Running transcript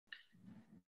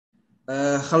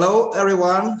Hello,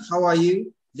 everyone. How are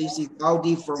you? This is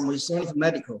Audi from Research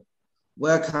Medical.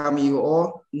 Welcome you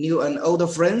all, new and older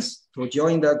friends, to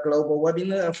join the global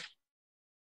webinar of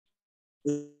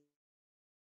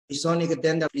Sonic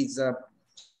Dental. Is a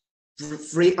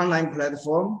free online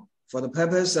platform for the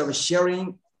purpose of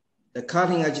sharing the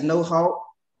cutting-edge know-how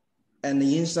and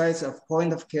the insights of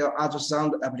point-of-care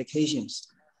ultrasound applications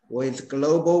with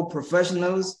global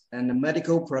professionals and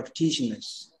medical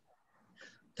practitioners.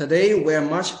 Today, we are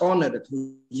much honored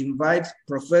to invite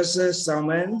Professor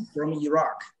Salman from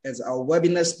Iraq as our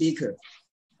webinar speaker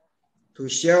to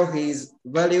share his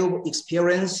valuable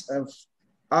experience of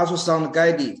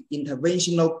ultrasound-guided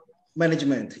interventional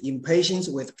management in patients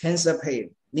with cancer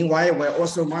pain. Meanwhile, we're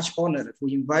also much honored to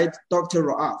invite Dr.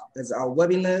 Raad as our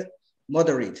webinar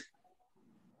moderator.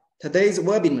 Today's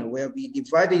webinar will be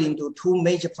divided into two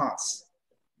major parts.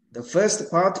 The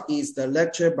first part is the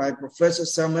lecture by Professor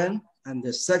Salman, and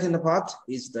the second part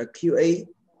is the Q&A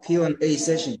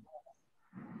session.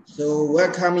 So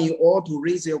welcome you all to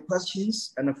raise your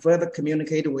questions and further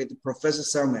communicate with Professor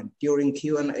Salman during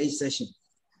Q&A session.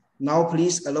 Now,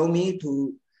 please allow me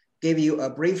to give you a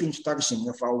brief introduction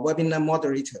of our webinar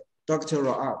moderator, Dr.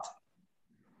 Raad.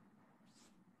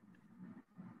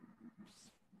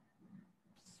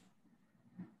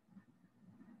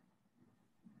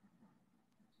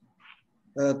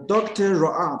 Dr.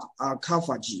 Raad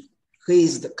Al-Khafaji. He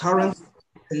is the current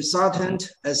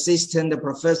consultant assistant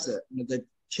professor and the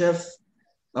chief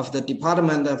of the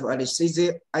Department of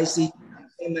Anesthesia, ICU,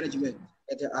 and Management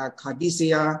at the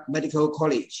Al-Khafaji Medical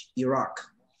College, Iraq.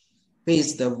 He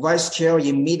is the vice chair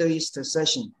in Middle East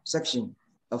section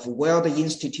of World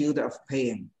Institute of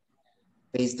Pain.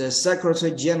 He is the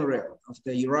secretary general of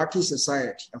the Iraqi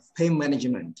Society of Pain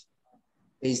Management.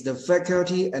 He is the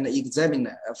faculty and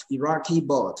examiner of Iraqi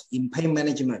Board in Pain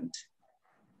Management.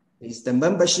 He is the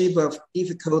membership of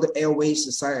Difficult Airway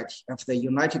Society of the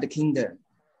United Kingdom.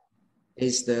 He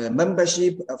is the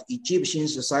membership of Egyptian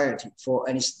Society for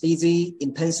Anesthesia,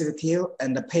 Intensive Care,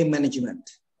 and Pain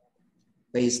Management.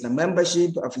 He is the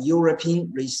membership of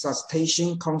European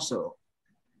Resuscitation Council.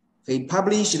 He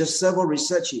published several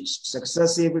researches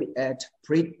successively at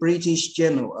British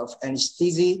Journal of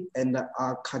Anesthesia and the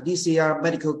Al-Khafaji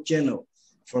Medical Journal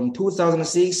from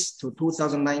 2006 to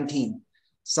 2019,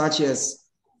 such as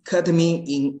ketamine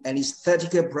in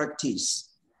anesthetic practice,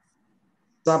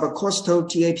 subcostal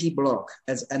TAP block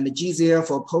as analgesia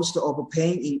for post-op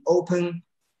pain in open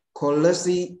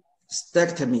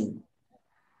cholecystectomy,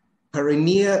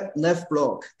 perineal nerve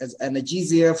block as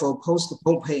analgesia for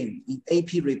post-op pain in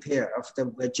AP repair of the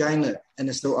vagina,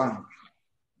 and so on.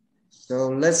 So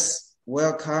let's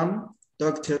welcome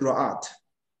Dr. Raad.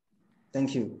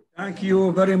 Thank you. Thank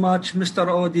you very much, Mr.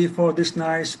 Audi, for this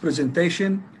nice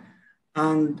presentation.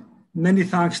 And many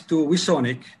thanks to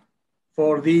Wisonic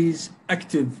for these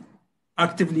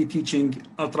actively teaching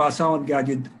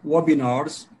ultrasound-guided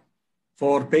webinars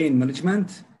for pain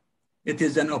management. It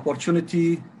is an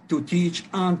opportunity to teach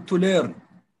and to learn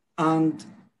and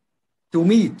to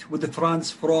meet with the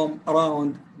friends from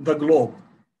around the globe.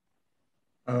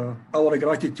 Our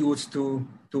gratitude to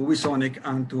Wisonic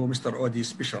and to Mr. Audi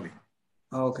especially.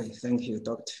 Okay, thank you,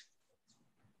 Doctor.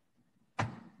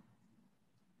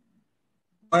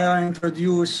 I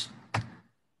introduce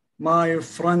my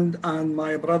friend and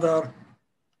my brother,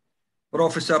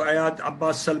 Professor Iyad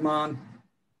Abbas Salman.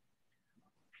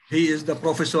 He is the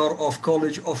professor of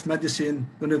College of Medicine,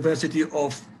 University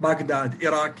of Baghdad,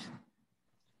 Iraq.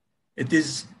 It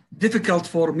is difficult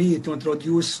for me to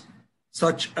introduce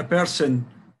such a person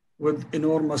with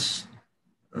enormous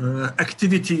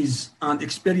activities and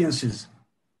experiences.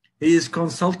 He is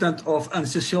consultant of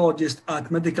anesthesiologist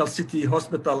at Medical City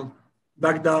Hospital,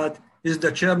 Baghdad. He is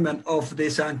the chairman of the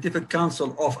Scientific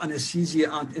Council of Anesthesia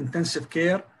and Intensive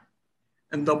Care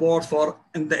and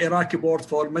the Iraqi Board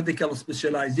for Medical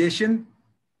Specialization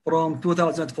from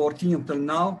 2014 till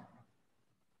now.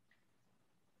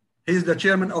 He is the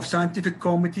chairman of Scientific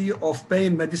Committee of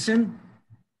Pain Medicine,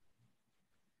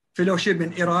 Fellowship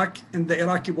in Iraq in the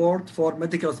Iraqi Board for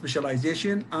Medical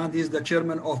Specialization, and he is the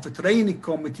chairman of the Training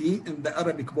Committee in the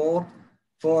Arabic Board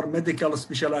for Medical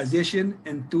Specialization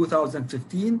in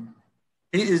 2015.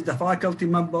 He is the faculty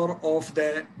member of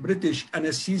the British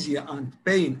Anesthesia and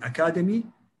Pain Academy.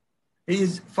 He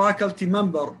is faculty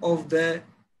member of the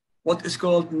what is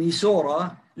called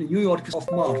NISORA, New York of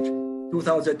March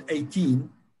 2018.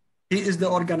 He is the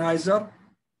organizer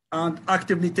and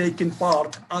actively taking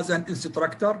part as an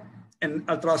instructor in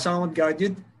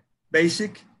ultrasound-guided,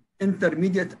 basic,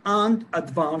 intermediate, and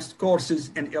advanced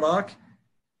courses in Iraq,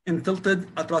 entitled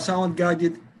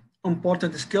Ultrasound-Guided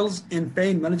Important Skills in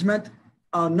Pain Management,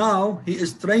 And now he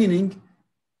is training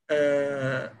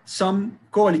some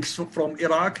colleagues from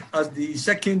Iraq as the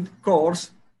second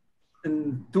course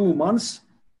in 2 months.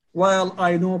 While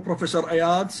I know Professor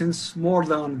Iyad since more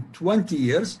than 20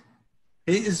 years,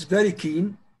 he is very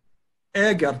keen,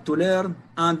 eager to learn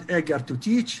and eager to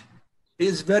teach. He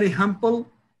is very humble,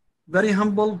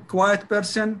 quiet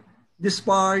person,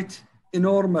 despite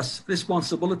enormous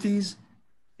responsibilities.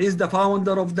 He is the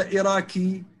founder of the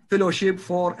Iraqi Fellowship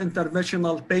for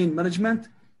Interventional Pain Management,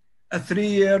 a 3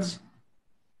 years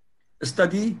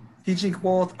study teaching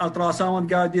both ultrasound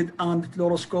guided and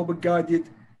fluoroscopic guided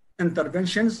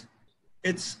interventions.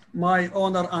 It's my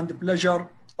honor and pleasure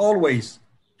always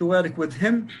to work with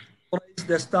him to raise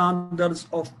the standards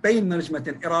of pain management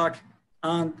in Iraq,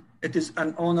 and it is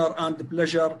an honor and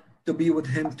pleasure to be with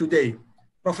him today.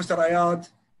 Professor Iyad,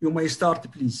 you may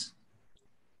start, please.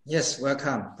 Yes,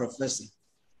 welcome, Professor.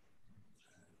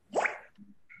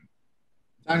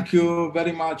 Thank you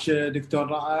very much, Dr.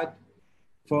 Raad,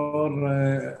 for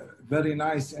a very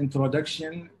nice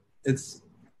introduction. It's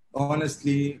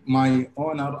honestly my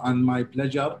honor and my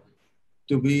pleasure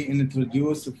to be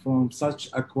introduced from such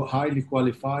a highly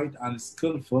qualified and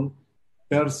skillful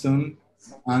person,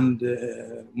 and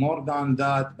more than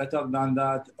that, better than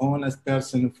that, honest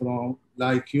person from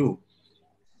like you.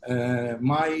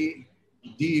 My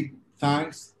deep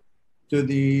thanks to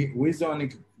the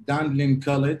Wisonic Dandelion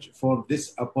College for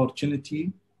this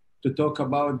opportunity to talk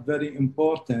about very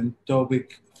important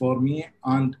topic for me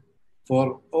and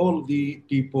for all the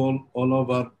people all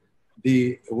over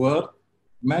the world.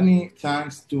 Many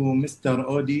thanks to Mr.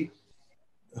 Odi,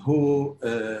 who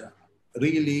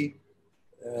really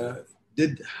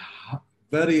did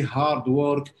very hard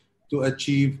work to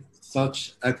achieve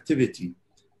such activity.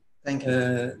 Thank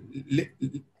you.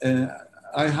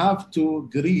 I have to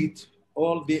greet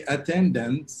all the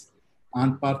attendants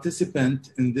and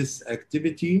participants in this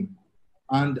activity,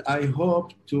 and I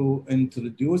hope to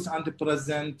introduce and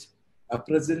present a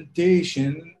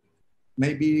presentation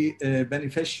maybe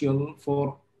beneficial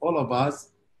for all of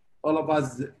us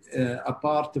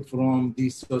apart from the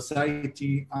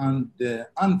society, and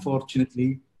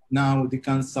unfortunately now the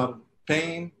cancer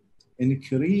pain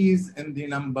increase in the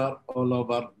number all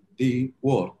over the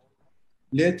world.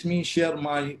 Let me share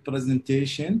my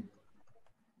presentation.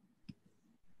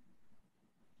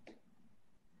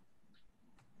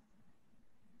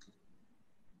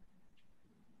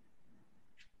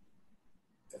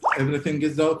 Everything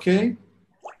is okay?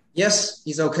 Yes,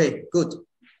 it's okay. Good.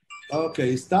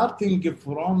 Okay, starting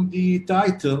from the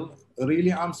title,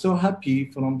 really I'm so happy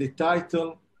from the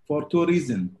title for 2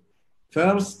 reasons.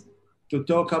 First, to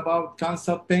talk about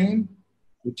cancer pain,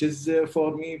 which is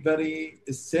for me very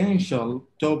essential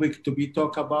topic to be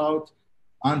talked about,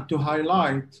 and to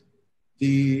highlight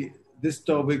this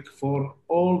topic for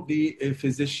all the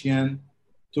physicians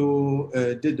to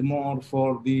did more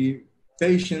for the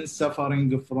patients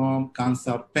suffering from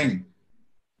cancer pain.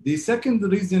 The second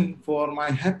reason for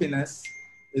my happiness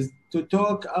is to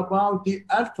talk about the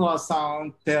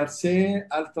ultrasound per se,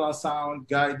 ultrasound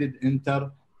guided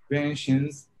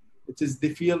interventions. It is the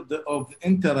field of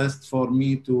interest for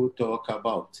me to talk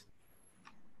about.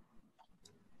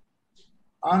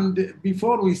 And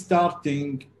before we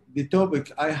starting the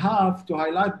topic, I have to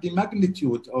highlight the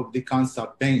magnitude of the cancer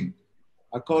pain.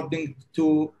 According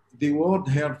to the World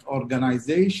Health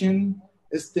Organization,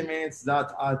 estimates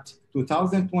that at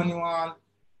 2021,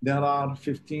 there are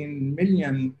 15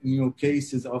 million new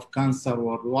cases of cancer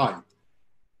worldwide.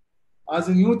 As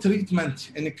a new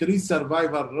treatment increased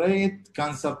survival rate,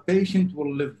 cancer patients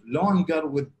will live longer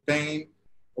with pain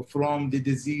from the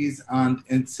disease and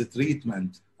its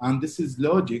treatment. And this is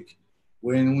logic.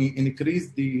 When we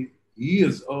increase the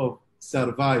years of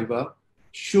survival,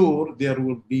 sure, there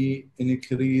will be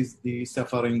increase the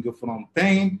suffering from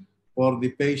pain for the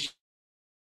patient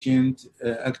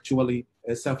actually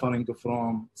suffering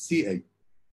from CA.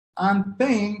 And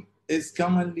pain is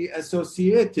commonly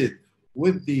associated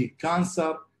with the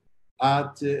cancer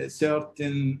at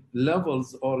certain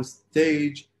levels or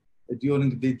stage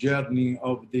during the journey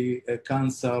of the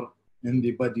cancer in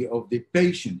the body of the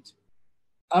patient.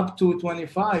 Up to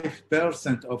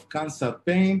 25% of cancer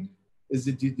pain is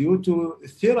due to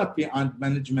therapy and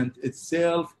management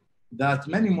itself, that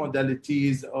many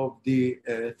modalities of the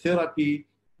therapy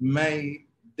may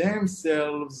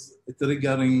themselves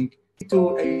triggering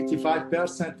to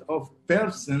 85% of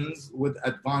persons with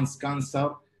advanced cancer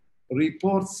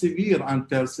report severe and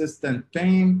persistent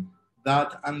pain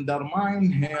that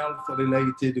undermine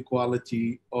health-related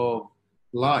quality of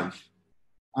life.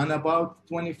 And about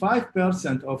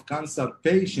 25% of cancer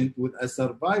patients with a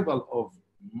survival of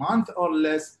month or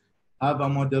less have a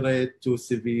moderate to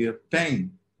severe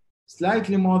pain.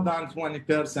 Slightly more than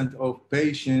 20% of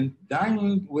patients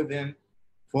dying within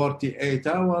 48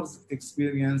 hours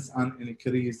experience an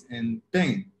increase in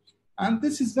pain. And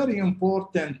this is very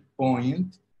important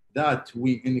point, that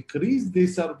we increase the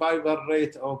survival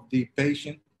rate of the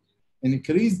patient,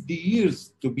 increase the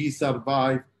years to be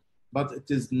survived, but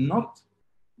it is not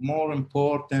more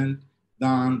important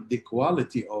than the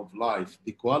quality of life,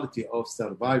 the quality of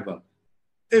survival.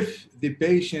 If the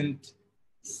patient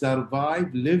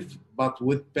survive, live, but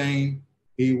with pain,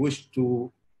 he wished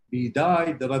to be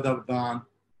died rather than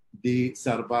the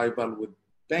survival with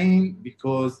pain,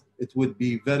 because it would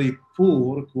be very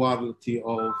poor quality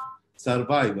of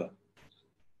survival.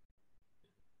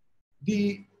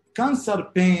 The cancer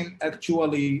pain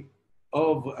actually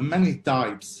of many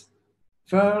types.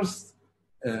 First,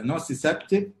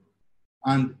 nociceptive,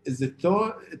 and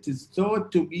it is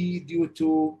thought to be due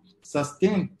to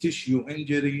sustained tissue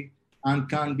injury and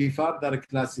can be further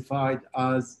classified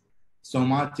as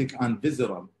somatic and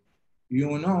visceral.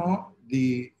 You know,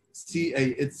 the CA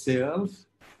itself,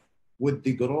 with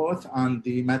the growth and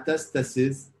the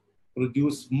metastasis,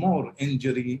 produce more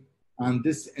injury, and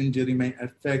this injury may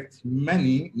affect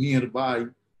many nearby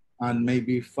and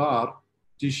maybe far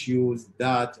tissues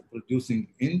that producing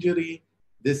injury,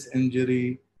 this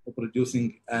injury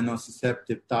producing a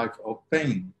nociceptive type of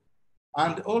pain.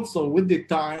 And also with the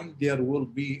time, there will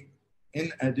be,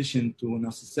 in addition to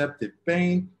nociceptive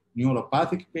pain,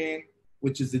 neuropathic pain,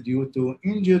 which is due to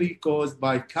injury caused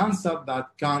by cancer that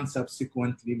can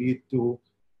subsequently lead to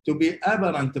be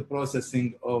aberrant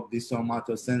processing of the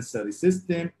somatosensory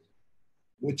system,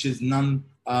 which is known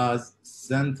as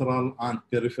central and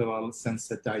peripheral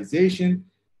sensitization.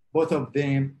 Both of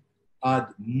them add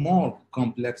more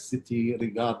complexity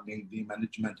regarding the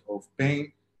management of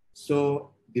pain.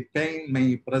 So the pain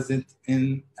may present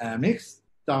in a mixed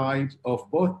type of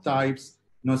both types,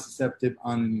 nociceptive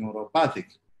and neuropathic.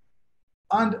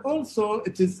 And also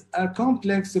it is a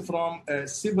complex from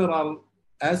several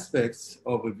aspects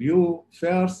of view.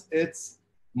 First, it's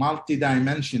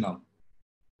multidimensional.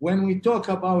 When we talk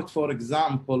about, for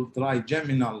example,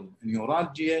 trigeminal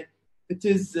neuralgia, it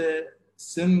is a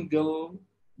single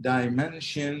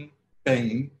dimension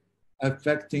pain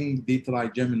affecting the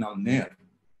trigeminal nerve.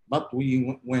 But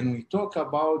when we talk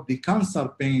about the cancer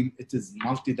pain, it is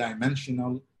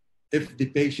multidimensional. If the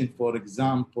patient, for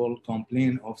example,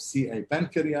 complain of CA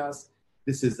pancreas,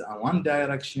 this is a one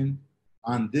direction,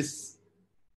 and this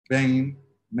pain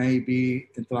may be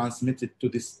transmitted to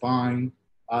the spine,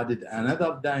 added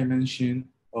another dimension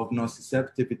of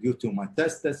nociceptive due to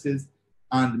metastasis,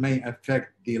 and may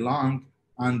affect the lung,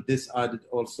 and this added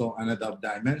also another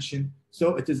dimension.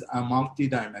 So it is a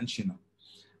multidimensional.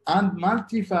 And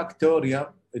multifactorial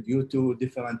due to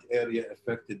different area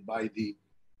affected by the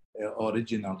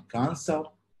original cancer.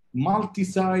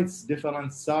 Multi-sites,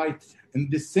 different sites in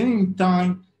the same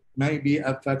time may be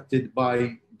affected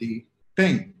by the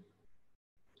pain.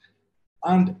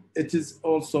 And it is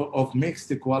also of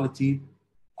mixed quality,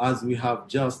 as we have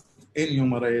just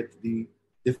enumerated the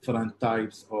different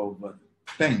types of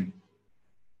pain.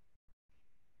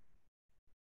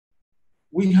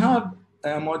 We have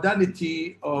a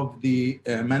modality of the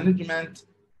management,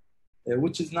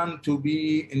 which is known to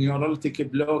be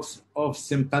neurolytic blocks of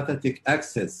sympathetic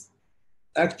axis.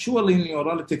 Actually,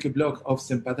 neurolytic blocks of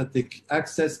sympathetic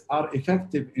axis are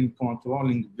effective in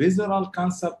controlling visceral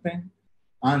cancer pain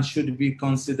and should be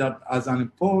considered as an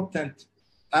important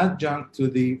adjunct to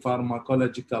the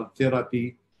pharmacological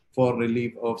therapy for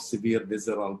relief of severe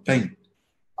visceral pain.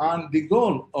 And the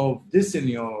goal of this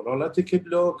neurolytic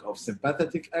block of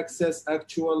sympathetic axis,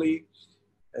 actually,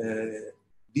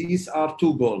 these are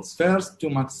two goals. First, to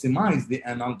maximize the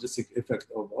analgesic effect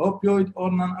of opioid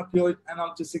or non-opioid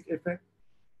analgesic effect.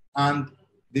 And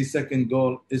the second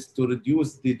goal is to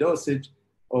reduce the dosage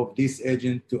of this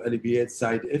agent to alleviate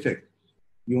side effect.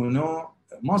 You know,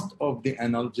 most of the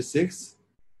analgesics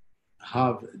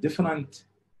have different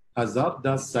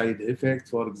hazardous side effects.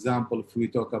 For example, if we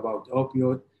talk about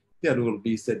opioid, there will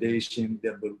be sedation,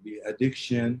 there will be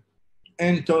addiction,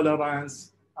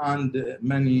 intolerance, and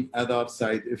many other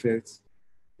side effects,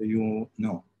 you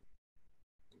know.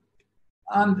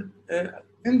 And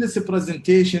in this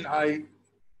presentation, I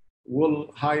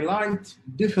will highlight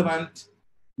different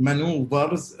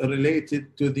maneuvers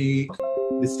related to the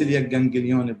celiac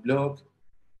ganglion block,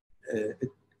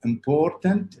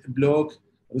 important block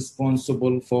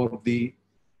responsible for the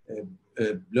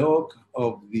block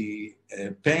of the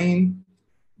pain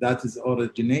that is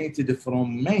originated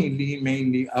from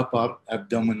mainly upper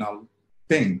abdominal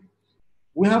pain.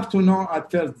 We have to know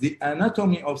at first the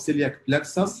anatomy of celiac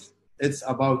plexus. It's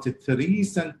about 3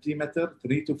 centimeter,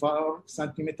 3 to 4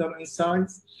 centimeter in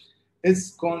size. It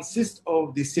consists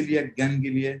of the celiac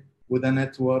ganglia with a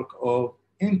network of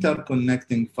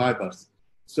interconnecting fibers.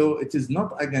 So it is not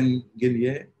a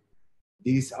ganglia.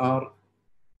 These are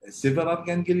several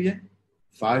ganglia,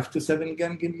 5 to 7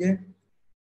 ganglia,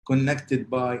 connected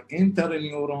by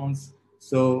interneurons.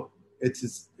 So it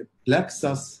is a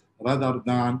plexus rather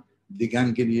than the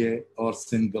ganglia or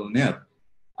single nerve.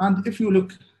 And if you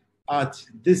look at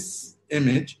this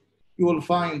image, you will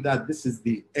find that this is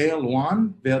the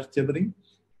L1 vertebrae,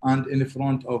 and in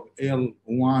front of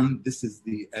L1, this is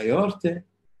the aorta,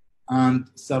 and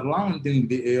surrounding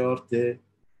the aorta,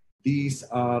 these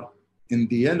are in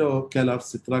the yellow color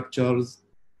structures,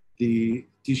 the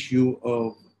tissue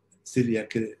of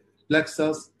celiac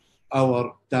plexus,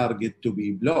 our target to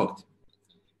be blocked.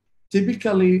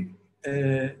 Typically,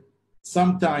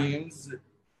 sometimes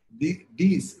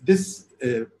this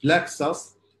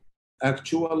plexus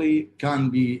actually can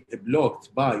be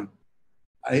blocked by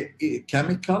a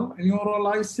chemical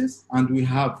neurolysis, and we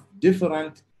have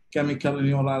different chemical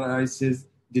neurolysis.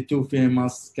 The two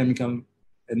famous chemical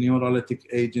neurolytic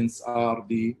agents are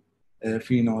the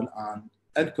phenol and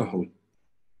alcohol.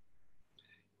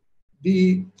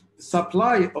 The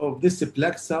supply of this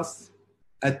plexus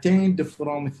attained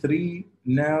from 3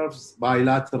 nerves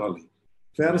bilaterally.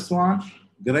 First one,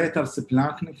 greater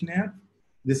splanchnic nerve.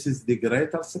 This is the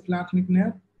greater splanchnic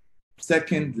nerve.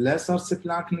 Second, lesser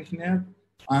splanchnic nerve.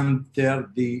 And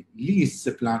third, the least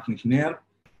splanchnic nerve.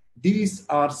 These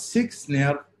are 6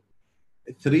 nerves,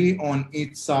 3 on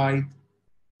each side,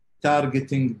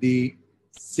 targeting the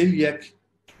celiac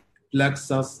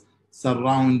plexus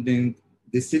surrounding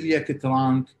the celiac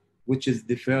trunk, which is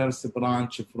the first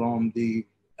branch from the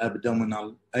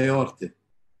abdominal aorta.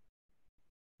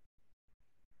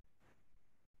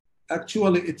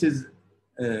 Actually, it is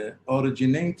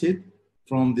originated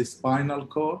from the spinal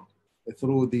cord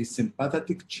through the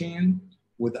sympathetic chain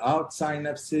without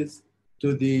synapses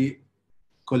to the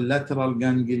collateral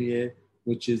ganglia,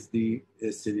 which is the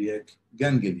celiac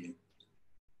ganglia.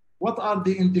 What are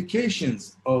the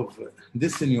indications of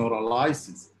this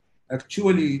neurolysis?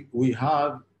 Actually, we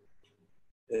have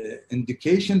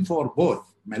indication for both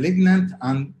malignant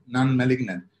and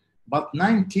non-malignant, but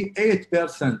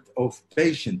 98% of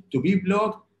patients to be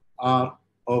blocked are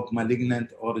of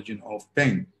malignant origin of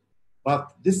pain.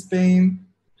 But this pain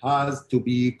has to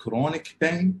be chronic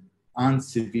pain and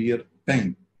severe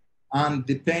pain. And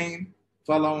the pain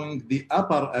following the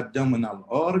upper abdominal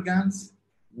organs,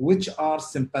 which are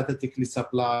sympathetically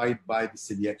supplied by the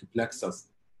celiac plexus.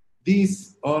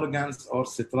 These organs or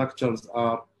structures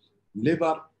are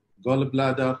liver,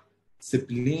 gallbladder,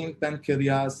 spleen,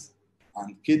 pancreas,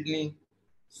 and kidney,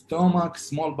 stomach,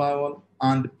 small bowel,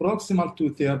 and proximal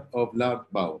 2/3 of large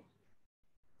bowel.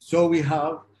 So we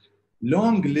have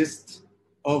long list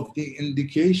of the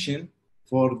indication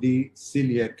for the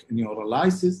celiac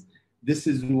neurolysis. This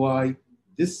is why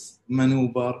this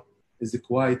maneuver is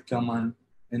quite common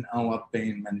in our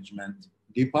pain management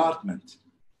department.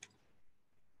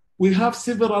 We have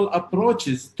several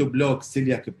approaches to block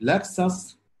celiac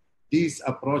plexus. These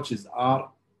approaches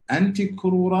are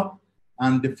anti-crural,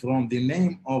 and from the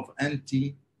name of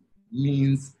anti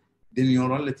means the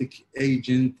neurolytic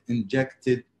agent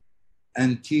injected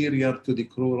anterior to the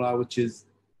crura, which is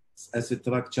a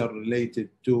structure related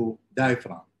to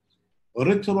diaphragm.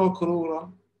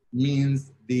 Retrocrural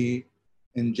means the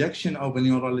injection of a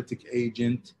neurolytic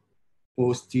agent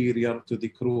posterior to the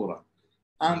crura.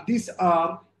 And these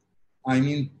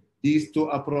two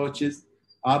approaches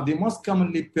are the most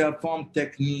commonly performed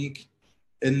technique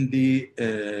in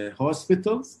the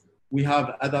hospitals. We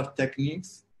have other techniques,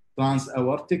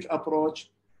 transaortic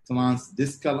approach,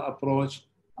 transdiscal approach,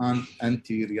 and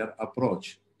anterior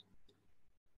approach.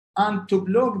 And to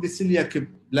block the celiac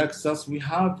plexus, we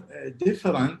have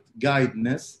different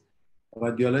guidance,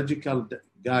 radiological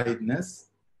guidance,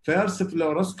 first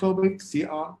fluoroscopic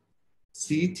CR,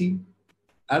 CT,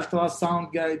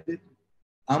 ultrasound guided,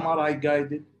 MRI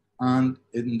guided, and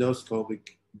endoscopic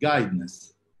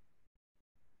guidance.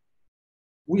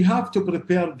 We have to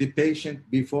prepare the patient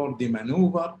before the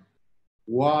maneuver.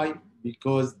 Why?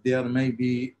 Because there may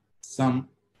be some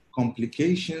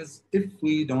complications if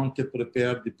we don't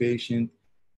prepare the patient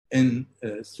in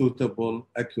a suitable,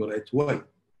 accurate way.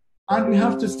 And we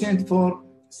have to send for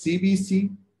CBC,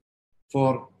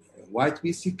 for white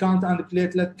BC count and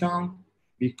platelet count,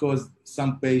 because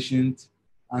some patients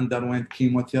underwent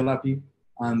chemotherapy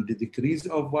and the decrease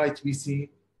of white BC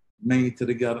may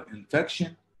trigger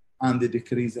infection, and the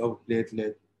decrease of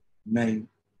platelet may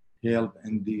help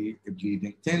in the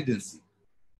bleeding tendency.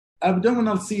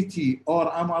 abdominal CT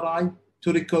or MRI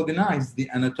to recognize the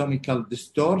anatomical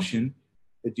distortion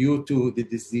due to the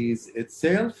disease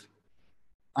itself.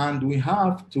 And we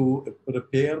have to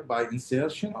prepare by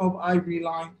insertion of IV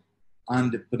line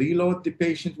and preload the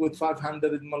patient with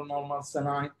 500 ml normal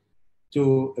saline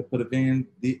to prevent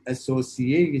the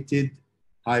associated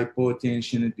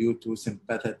hypotension due to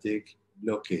sympathetic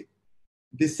blockade.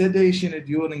 The sedation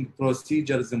during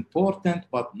procedure is important,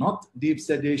 but not deep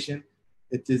sedation.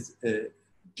 It is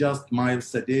just mild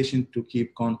sedation to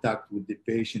keep contact with the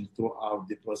patient throughout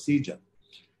the procedure.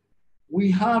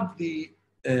 We have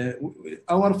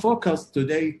our focus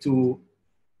today to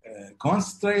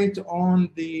concentrate on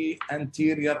the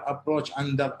anterior approach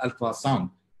under ultrasound,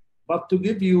 but to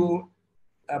give you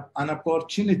an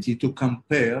opportunity to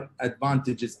compare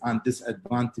advantages and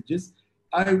disadvantages,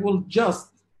 I will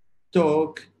just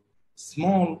talk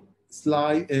few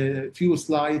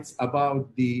slides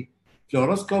about the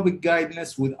fluoroscopic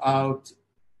guidance without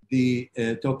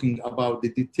talking about the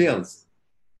details.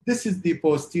 This is the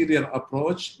posterior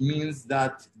approach, means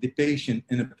that the patient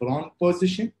in a prone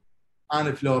position and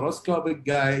a fluoroscopic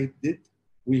guided,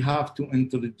 we have to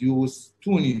introduce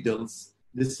 2 needles.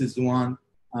 This is one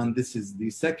and this is the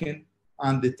second,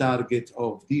 and the target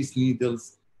of these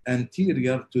needles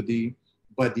anterior to the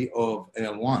body of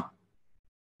L1.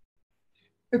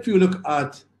 If you look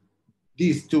at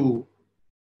these 2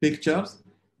 pictures,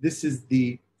 this is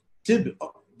the tip.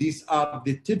 These are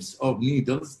the tips of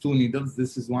needles, 2 needles.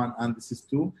 This is 1 and this is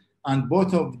 2, and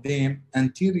both of them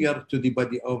anterior to the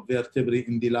body of vertebrae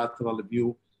in the lateral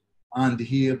view, and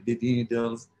here the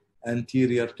needles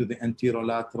anterior to the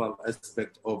anterolateral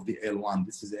aspect of the L1.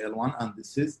 This is L1 and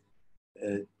this is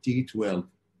T12.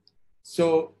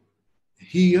 So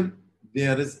here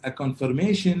there is a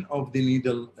confirmation of the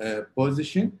needle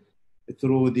position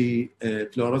through the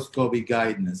fluoroscopy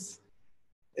guidance.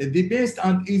 The best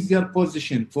and easier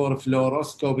position for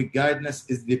fluoroscopic guidance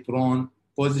is the prone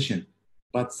position.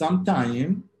 But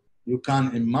sometimes you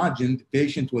can imagine the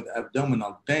patient with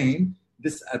abdominal pain.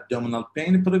 This abdominal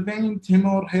pain prevents him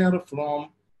or her from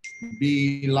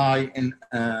lie in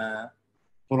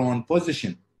prone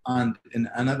position. And in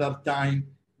another time,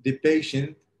 the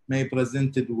patient may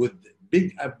present with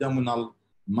big abdominal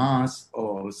mass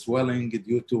or swelling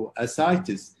due to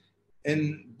ascites.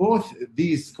 In both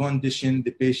these conditions,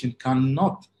 the patient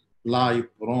cannot lie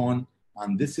prone,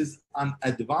 and this is an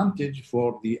advantage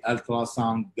for the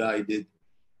ultrasound-guided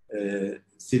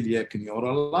celiac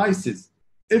neurolysis.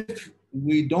 If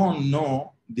we don't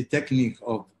know the technique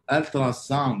of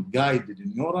ultrasound-guided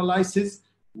neurolysis,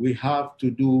 we have to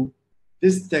do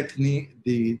this technique,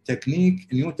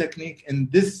 new technique in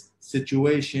this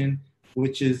situation,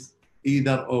 which is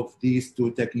either of these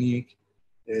 2 techniques,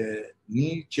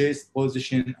 knee chest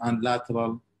position and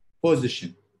lateral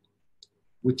position,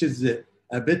 which is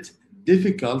a bit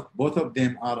difficult. Both of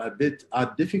them are a bit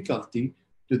at difficulty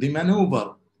to the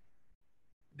maneuver.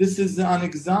 This is an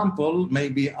example,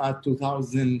 maybe at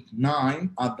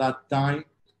 2009. At that time,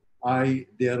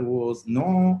 there was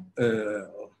no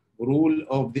rule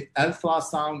of the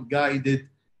ultrasound guided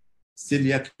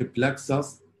celiac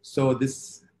plexus. So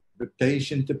this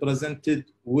patient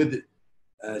presented with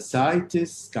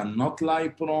ascites, cannot lie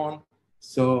prone.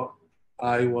 So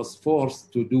I was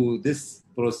forced to do this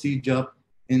procedure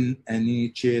in a knee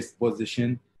chest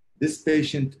position. This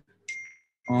patient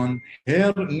on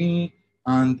her knee,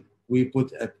 and we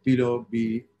put a pillow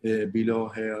below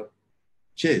her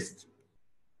chest.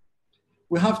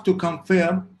 We have to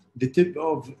confirm the tip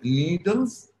of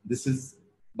needles. This is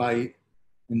by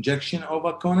injection of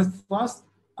a contrast,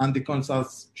 and the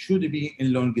contrast should be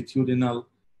in longitudinal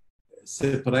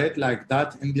separate like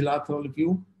that in the lateral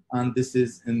view, and this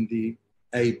is in the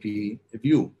AP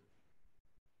view.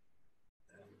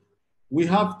 We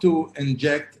have to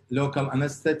inject local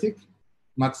anesthetic,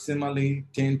 maximally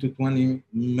 10 to 20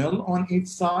 ml on each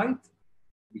side,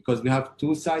 because we have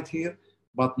 2 sides here,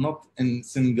 but not in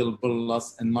single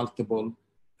bolus and multiple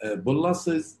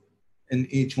boluses, in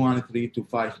each one 3 to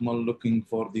 5 ml, looking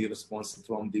for the response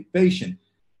from the patient.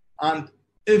 And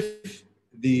if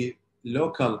the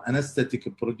local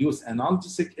anesthetic produce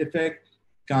analgesic effect,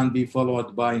 can be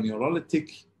followed by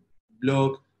neurolytic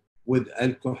block with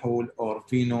alcohol or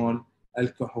phenol.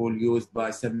 Alcohol used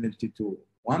by 70 to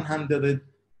 100%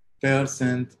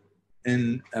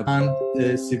 in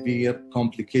severe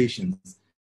complications.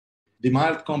 The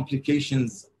mild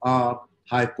complications are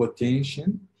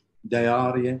hypotension,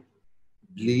 diarrhea,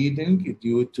 bleeding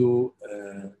due to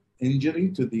injury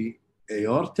to the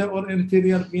aorta or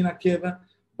inferior vena cava,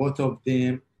 both of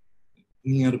them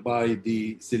nearby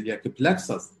the celiac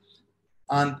plexus.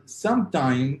 And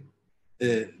sometimes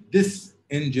this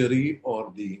injury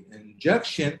or the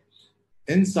injection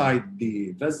inside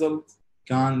the vessel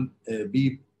can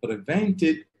be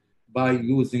prevented by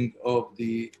using of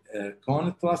the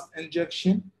contrast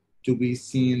injection to be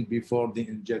seen before the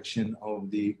injection of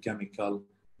the chemical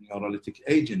neurolytic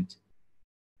agent.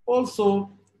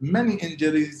 Also, many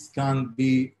injuries can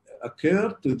be occur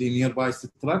to the nearby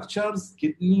structures,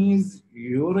 kidneys,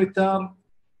 ureter,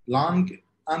 lung,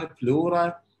 and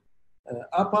pleura,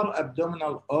 upper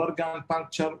abdominal organ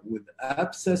puncture with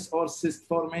abscess or cyst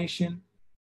formation,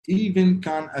 even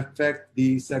can affect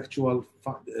the sexual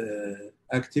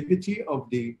activity of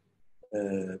the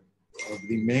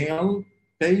male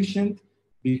patient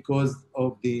because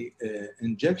of the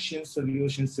injection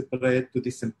solution spread to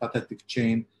the sympathetic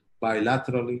chain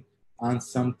bilaterally, and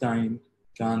sometimes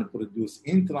can produce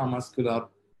intramuscular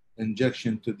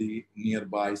injection to the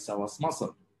nearby psoas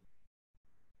muscle.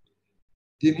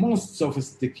 The most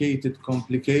sophisticated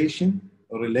complication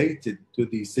related to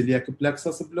the celiac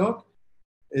plexus block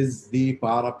is the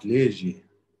paraplegia.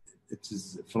 It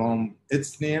is from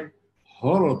its name,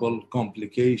 horrible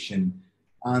complication,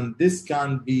 and this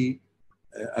can be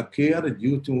occur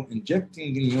due to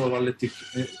injecting neurolytic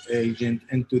agent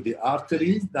into the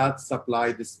arteries that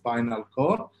supply the spinal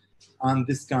cord, and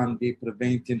this can be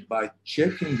prevented by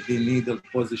checking the needle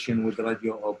position with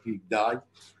radio-opaque dye.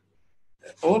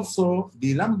 Also,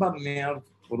 the lumbar nerve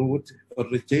root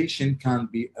irritation can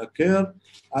be occur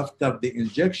after the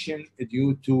injection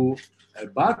due to a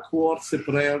backward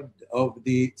spread of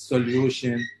the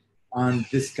solution, and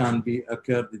this can be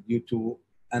occurred due to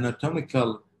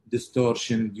anatomical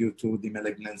distortion due to the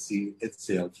malignancy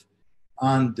itself.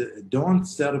 And don't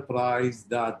surprise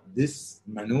that this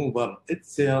maneuver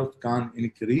itself can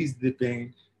increase the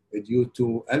pain due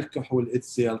to alcohol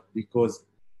itself because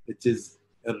it is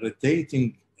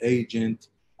irritating agent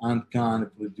and can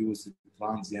produce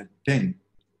transient pain.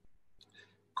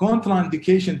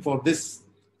 Contraindication for this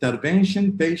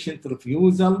intervention: patient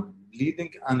refusal,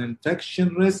 bleeding and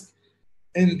infection risk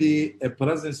in the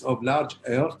presence of large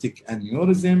aortic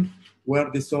aneurysm, where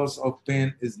the source of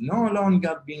pain is no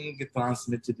longer being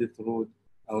transmitted through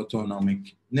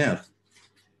autonomic nerve.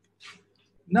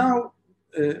 Now,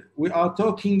 we are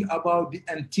talking about the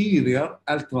anterior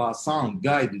ultrasound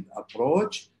guided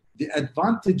approach. The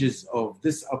advantages of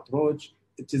this approach,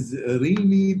 it is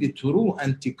really the true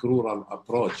anticrural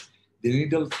approach. The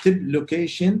needle tip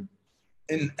location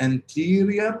in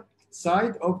anterior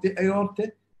side of the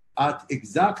aorta at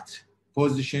exact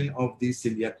position of the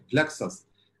celiac plexus.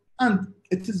 And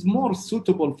it is more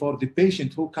suitable for the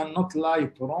patient who cannot lie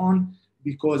prone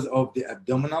because of the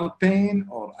abdominal pain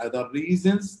or other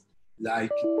reasons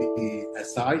like the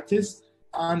ascites,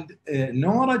 and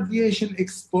no radiation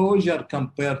exposure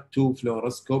compared to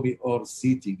fluoroscopy or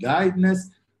CT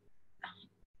guidance.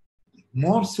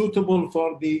 More suitable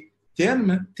for the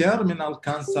terminal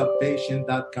cancer patient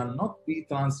that cannot be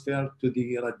transferred to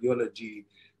the radiology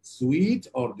suite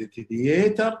or the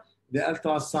theater. The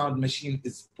ultrasound machine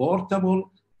is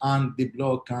portable and the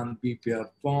block can be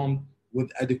performed with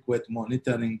adequate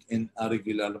monitoring in a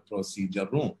regular procedure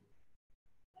room.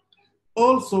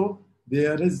 Also,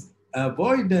 there is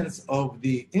avoidance of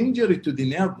the injury to the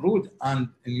nerve root and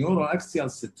neuroaxial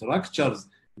structures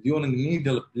during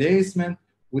needle placement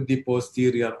with the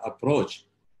posterior approach,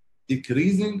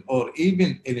 decreasing or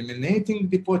even eliminating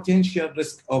the potential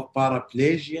risk of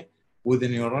paraplegia with a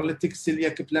neurolytic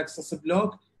celiac plexus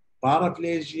block.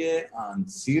 Paraplegia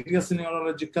and serious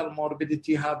neurological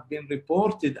morbidity have been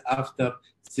reported after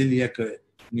celiac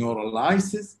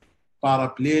neurolysis.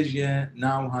 Paraplegia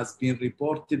now has been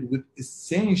reported with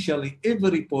essentially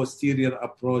every posterior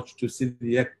approach to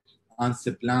celiac and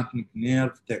supplanting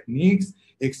nerve techniques,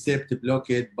 except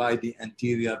blockade by the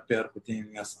anterior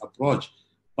percutaneous approach.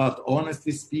 But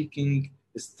honestly speaking,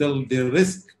 still the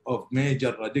risk of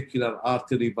major radicular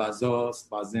artery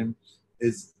vasospasm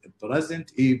is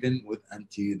present even with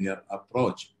anterior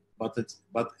approach, but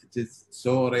it is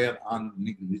so rare and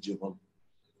negligible.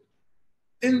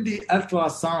 In the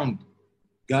ultrasound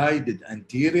guided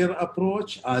anterior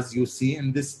approach, as you see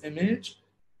in this image,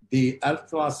 the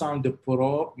ultrasound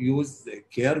probe uses a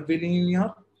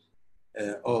curvilinear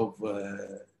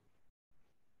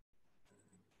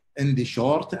in the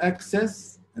short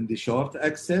axis,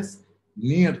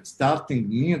 starting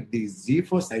near the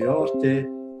xephus aorta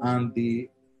and the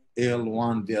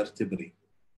L1 vertebrae.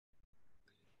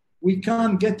 We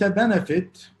can get a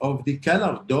benefit of the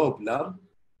color Doppler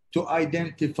to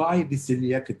identify the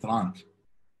celiac trunk,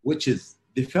 which is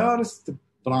the first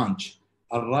branch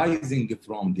arising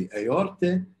from the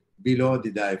aorta below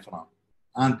the diaphragm,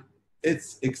 and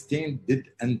it's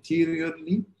extended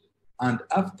anteriorly And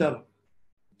after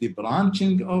the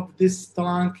branching of this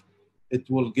trunk, it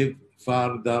will give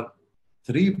further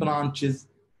 3 branches,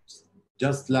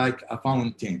 just like a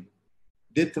fountain.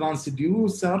 The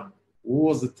transducer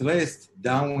was traced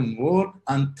downward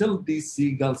until the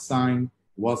seagull sign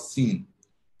was seen.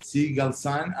 Seagull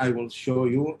sign I will show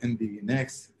you in the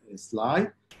next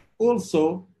slide.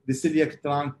 Also, the celiac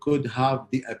trunk could have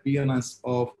the appearance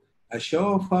of a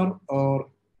shofar or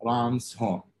ram's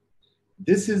horn.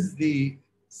 This is the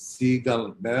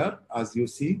seagull bird, as you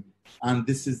see, and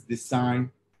this is the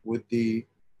sign with the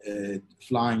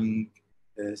flying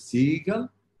seagull.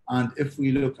 And if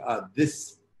we look at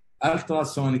this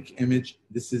ultrasonic image,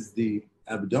 this is the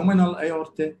abdominal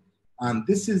aorta, and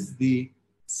this is the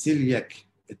celiac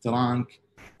trunk,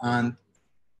 and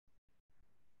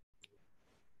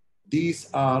these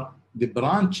are the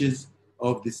branches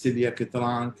of the celiac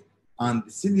trunk and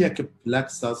the celiac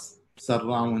plexus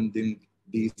surrounding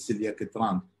the celiac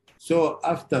trunk. So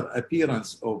after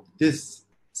appearance of this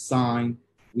sign,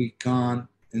 we can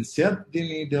insert the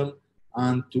needle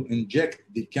and to inject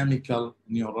the chemical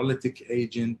neurolytic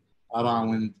agent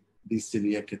around the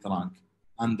celiac trunk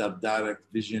under direct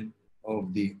vision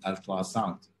of the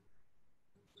ultrasound.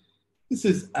 This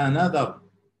is another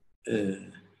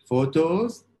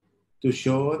photos to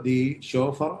show the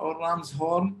shofar or ram's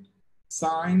horn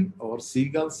sign or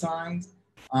seagull signs.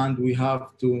 And we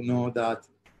have to know that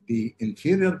the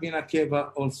inferior vena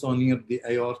cava also near the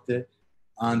aorta,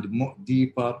 and more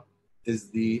deeper is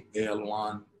the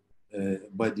L1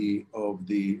 body of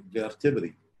the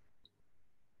vertebrae.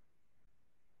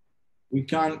 We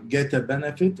can get a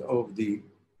benefit of the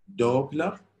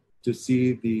Doppler to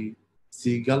see the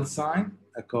seagull sign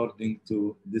according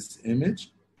to this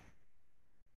image.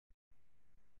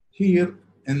 Here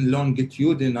in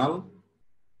longitudinal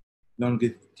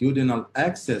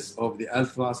axis of the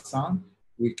ultrasound,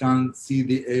 we can see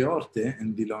the aorta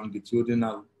in the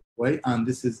longitudinal way, and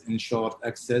this is in short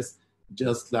axis,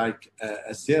 just like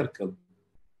a circle.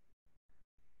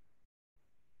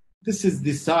 This is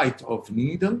the site of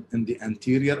needle in the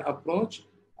anterior approach,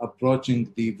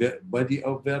 approaching the body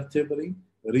of vertebrae,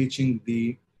 reaching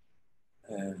the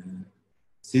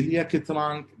celiac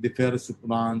trunk, the first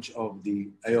branch of the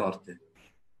aorta.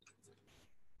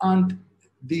 And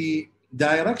the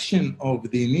direction of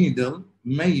the needle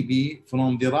may be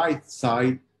from the right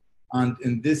side, and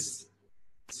in this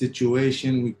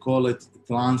situation we call it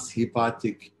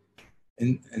transhepatic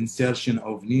insertion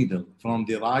of needle from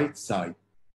the right side.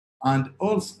 And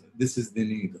also this is the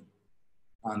needle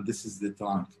and this is the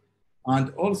trunk,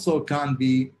 and also can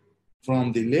be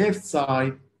from the left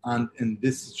side, and in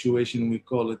this situation we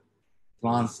call it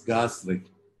transgastric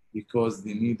because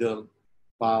the needle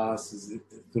passes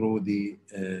through the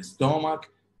stomach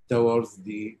towards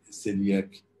the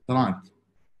celiac trunk.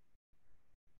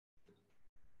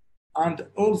 And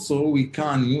also we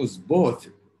can use both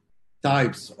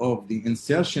types of the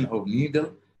insertion of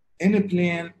needle in a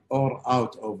plane or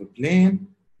out of a plane,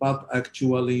 but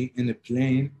actually in a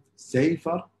plane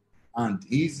safer and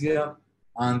easier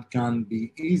and can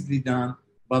be easily done,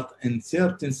 but in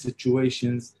certain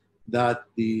situations that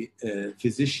the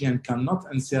physician cannot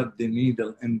insert the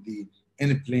needle in the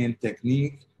in-plane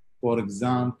technique, for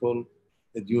example,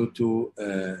 due to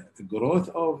growth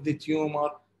of the tumor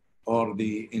or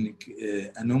the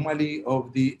anomaly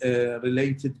of the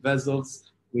related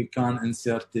vessels, we can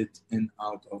insert it in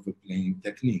out of a plane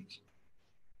technique.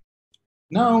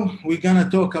 Now we're gonna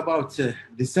talk about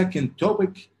the second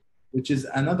topic, which is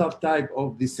another type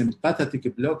of the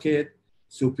sympathetic blockade,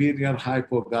 superior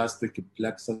hypogastric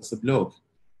plexus block.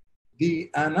 The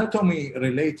anatomy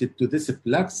related to this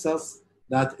plexus,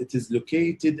 that it is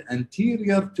located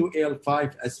anterior to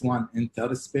L5S1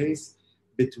 interspace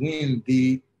between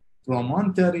the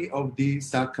promontory of the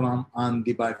sacrum and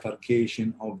the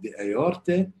bifurcation of the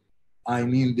aorta. I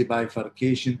mean the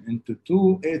bifurcation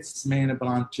into its main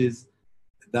branches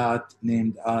that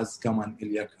named as common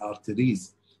iliac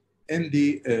arteries in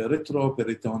the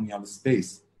retroperitoneal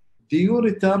space. The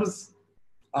ureters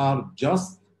are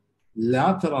just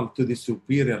lateral to the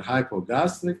superior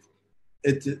hypogastric.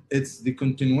 It's the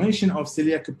continuation of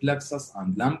celiac plexus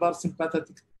and lumbar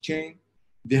sympathetic chain.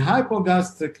 The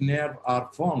hypogastric nerve are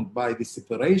formed by the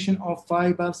separation of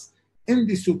fibers in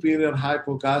the superior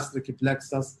hypogastric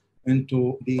plexus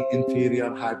into the inferior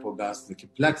hypogastric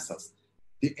plexus.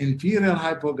 The inferior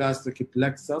hypogastric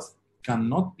plexus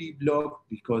cannot be blocked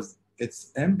because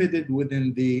it's embedded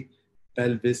within the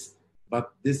pelvis,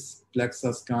 but this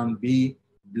plexus can be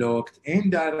blocked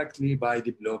indirectly by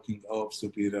the blocking of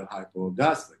superior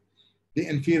hypogastric. The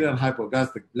inferior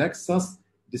hypogastric plexus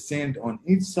descend on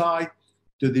each side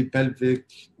to the pelvic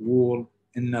wall,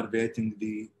 innervating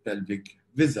the pelvic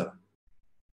viscera.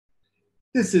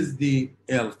 This is the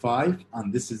L5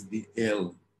 and this is the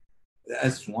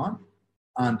S1.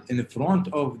 And in front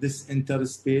of this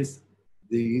interspace,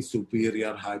 the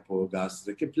superior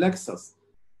hypogastric plexus.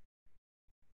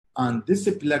 And this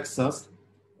plexus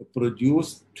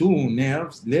produces two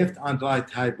nerves, left and right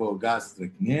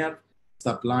hypogastric nerve,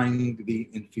 supplying the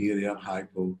inferior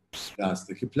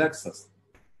hypogastric plexus.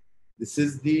 This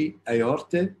is the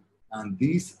aorta, and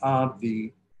these are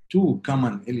the two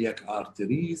common iliac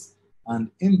arteries,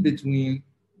 and in between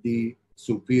the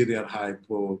superior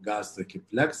hypogastric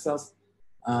plexus,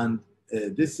 and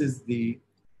this is the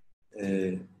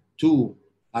two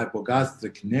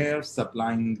hypogastric nerves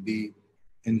supplying the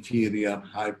inferior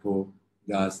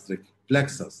hypogastric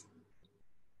plexus.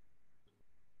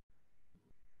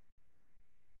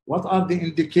 What are the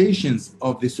indications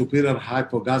of the superior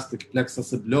hypogastric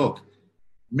plexus block?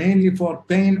 Mainly for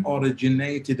pain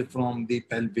originated from the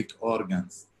pelvic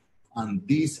organs. And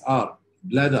these are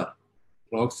bladder,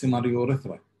 proximal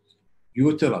urethra,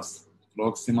 uterus,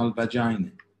 proximal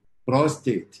vagina,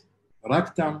 prostate,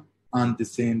 rectum, and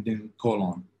descending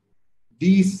colon.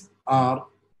 These are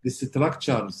the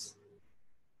structures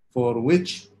for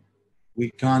which we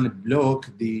can block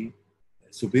the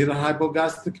superior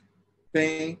hypogastric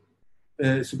pain,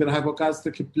 superior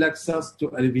hypogastric plexus to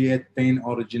alleviate pain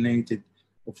originated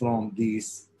from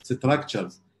these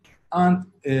structures. And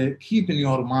keep in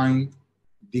your mind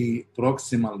the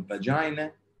proximal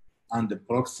vagina and the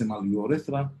proximal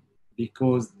urethra,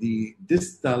 because the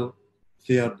distal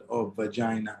third of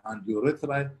vagina and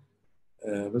urethra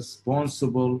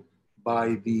responsible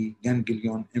by the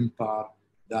ganglion empire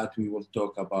that we will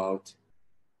talk about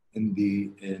in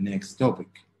the next topic.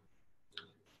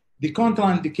 The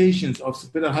contraindications of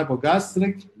superior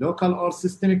hypogastric, local or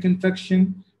systemic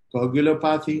infection,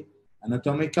 coagulopathy,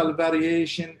 anatomical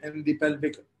variation in the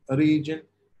pelvic region,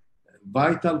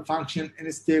 vital function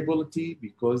instability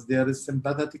because there is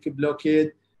sympathetic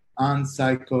blockade, and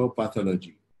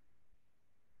psychopathology.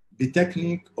 The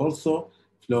technique also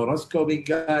fluoroscopy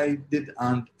guided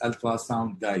and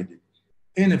ultrasound guided.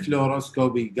 In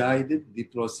fluoroscopy guided, the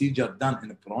procedure done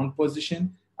in a prone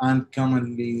position, and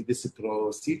commonly this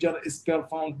procedure is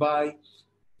performed by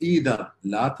either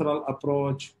lateral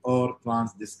approach or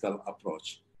transdiscal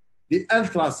approach. The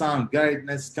ultrasound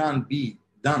guidance can be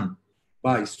done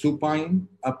by supine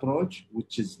approach,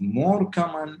 which is more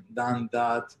common than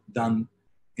that done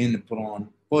in prone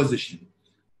position.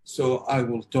 So I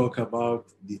will talk about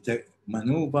the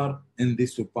maneuver in the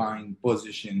supine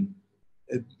position,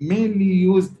 mainly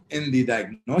used in the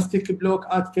diagnostic block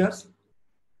at first,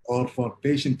 or for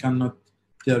patient cannot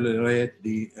tolerate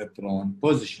the prone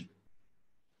position.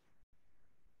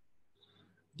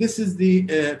 This is the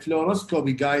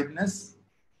fluoroscopy guidance,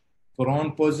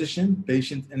 prone position,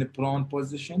 patient in a prone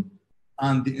position,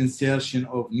 and the insertion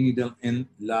of needle in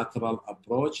lateral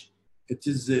approach. It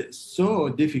is so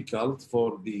difficult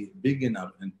for the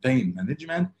beginner in pain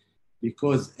management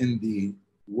because in the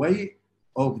way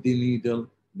of the needle,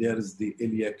 there is the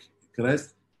iliac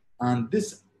crest, and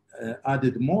this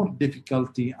added more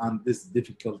difficulty, and this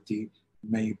difficulty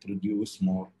may produce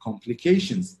more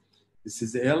complications. This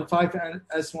is the L5 and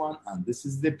S1, and this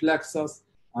is the plexus,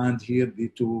 and here the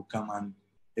two common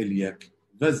iliac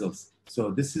vessels.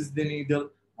 So this is the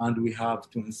needle, and we have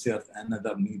to insert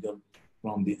another needle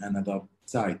from the another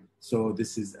side. So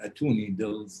this is a two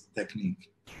needles technique.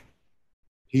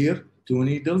 Here, two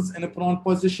needles in a prone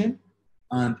position,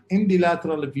 and in the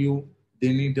lateral view,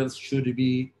 the needles should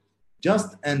be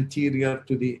just anterior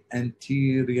to the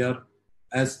anterior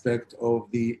aspect of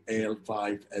the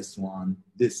L5S1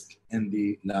 disc in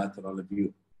the lateral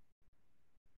view.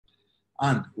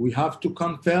 And we have to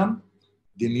confirm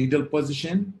the needle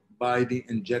position by the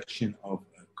injection of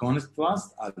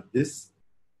contrast as this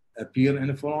appear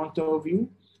in front of you.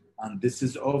 And this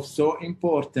is also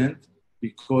important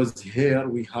because here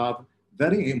we have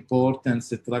very important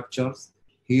structures.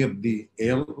 Here the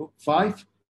L5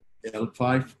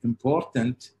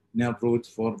 important nerve root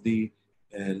for the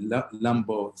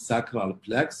lumbosacral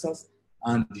plexus,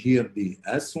 and here the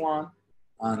S1,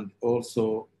 and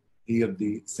also here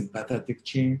the sympathetic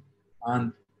chain,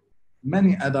 and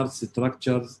many other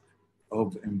structures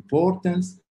of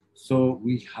importance. So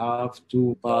we have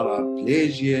to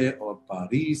paraplegia or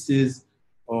paresis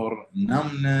or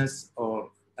numbness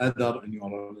or other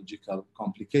neurological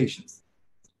complications.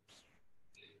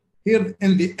 Here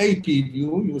in the AP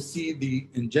view, you see the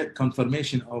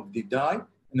confirmation of the dye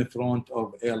in front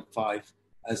of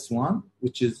L5S1,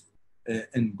 which is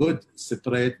in good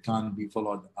spread, can be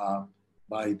followed up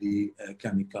by the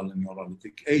chemical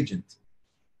neurolytic agent.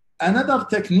 Another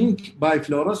technique by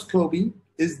fluoroscopy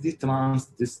is the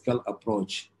transdiscal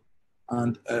approach.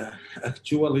 And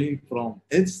actually, from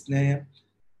its name,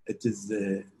 it is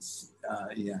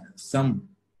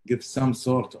gives some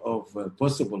sort of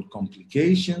possible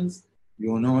complications.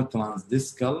 You know,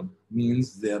 transdiscal means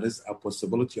there is a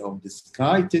possibility of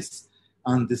discitis,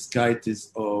 and discitis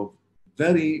of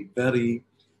very, very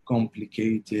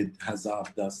complicated,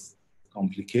 hazardous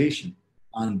complication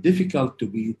and difficult to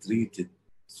be treated.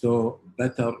 So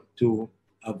better to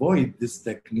avoid this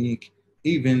technique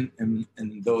even in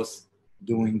those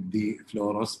doing the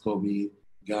fluoroscopy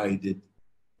guided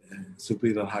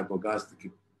superior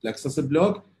hypogastric plexus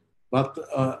block. But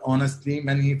honestly,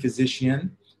 many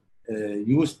physicians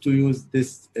used to use this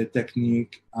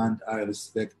technique, and I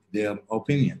respect their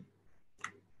opinion.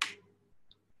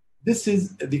 This is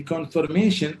the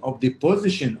confirmation of the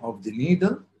position of the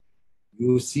needle.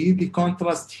 You see the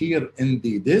contrast here in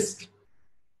the disc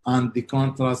and the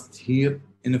contrast here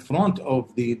in front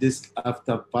of the disc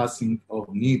after passing of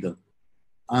needle.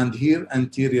 And here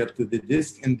anterior to the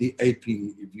disc in the AP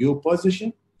view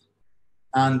position.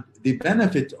 And the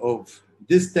benefit of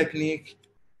this technique,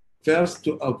 first,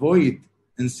 to avoid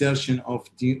insertion of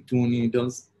two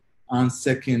needles, and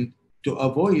second, to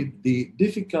avoid the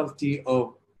difficulty of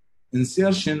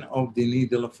insertion of the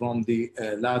needle from the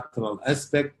lateral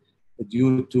aspect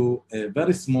due to a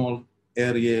very small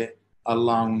area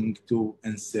allowing to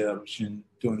insert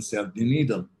the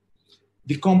needle.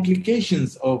 The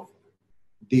complications of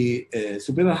the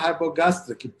superior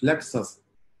hypogastric plexus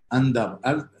under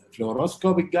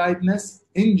fluoroscopic guidance: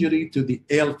 injury to the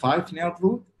L5 nerve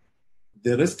root.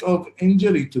 The risk of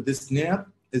injury to this nerve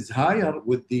is higher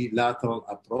with the lateral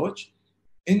approach.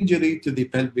 Injury to the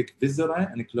pelvic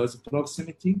viscera in close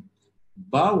proximity.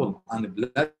 Bowel and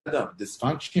bladder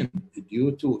dysfunction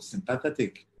due to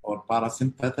sympathetic or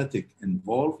parasympathetic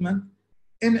involvement.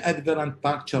 Inadvertent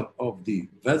puncture of the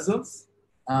vessels,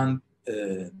 and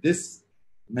this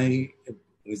may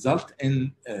result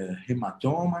in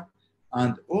hematoma,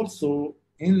 and also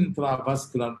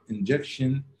intravascular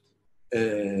injection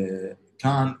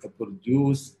can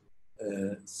produce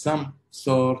some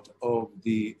sort of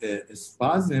the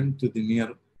spasm to the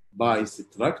nearby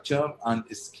structure, and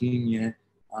ischemia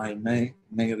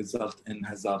may result in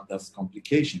hazardous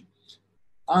complication.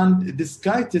 And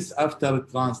discitis after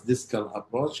transdiscal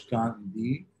approach can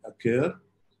occur.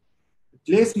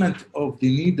 Placement of the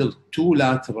needle too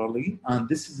laterally, and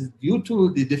this is due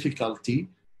to the difficulty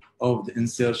of the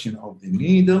insertion of the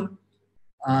needle,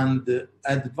 and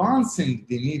advancing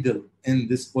the needle in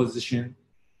this position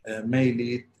may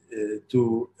lead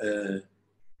to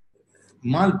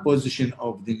malposition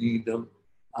of the needle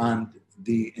and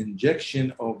the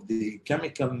injection of the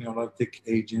chemical neurolytic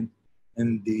agent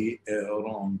in the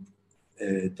wrong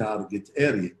target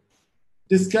area.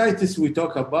 Discitis we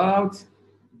talk about.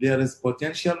 There is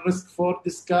potential risk for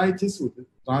discitis with the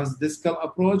transdiscal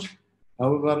approach.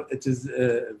 However, it is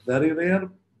very rare,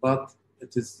 but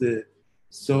it is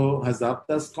so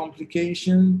hazardous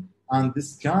complication, and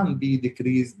this can be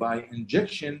decreased by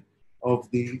injection of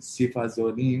the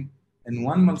cefazolin in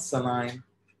 1 ml saline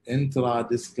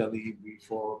intradiscally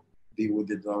before the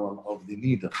withdrawal of the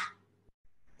needle.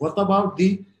 What about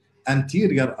the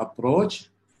anterior approach?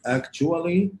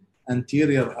 Actually,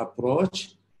 anterior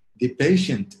approach, the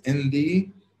patient in the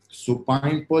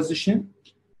supine position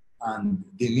and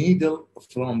the needle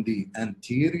from the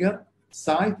anterior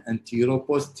side,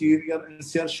 anterior-posterior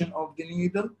insertion of the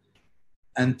needle.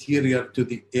 Anterior to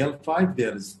the L5,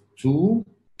 there is 2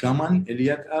 common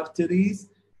iliac arteries,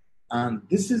 and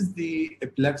this is the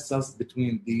plexus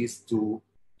between these 2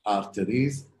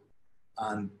 arteries,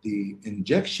 and the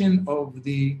injection of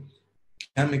the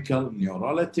chemical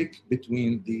neurolytic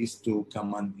between these 2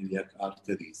 common iliac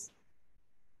arteries.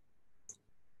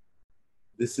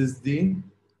 This is the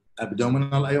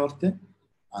abdominal aorta,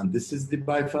 and this is the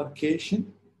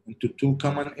bifurcation into 2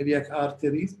 common iliac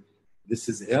arteries. This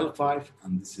is L5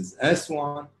 and this is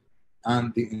S1,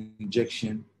 and the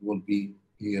injection will be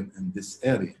here in this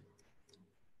area.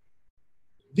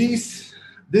 This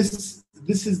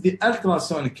is the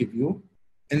ultrasonic view.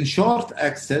 In short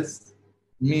axis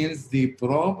means the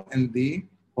probe in the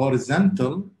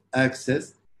horizontal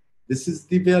axis. This is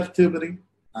the vertebrae,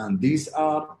 and these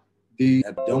are the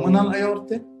abdominal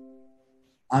aorta,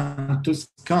 and to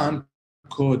scan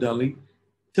caudally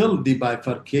till the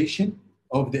bifurcation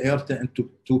of the aorta into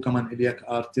 2 common iliac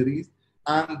arteries,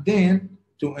 and then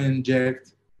to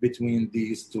inject between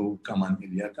these 2 common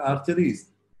iliac arteries.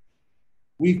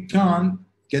 We can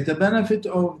get a benefit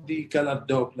of the color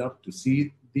Doppler to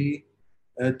see the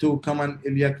two common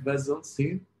iliac vessels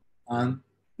here, and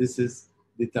this is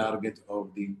the target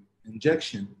of the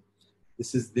injection.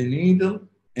 This is the needle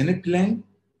in a plane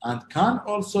and can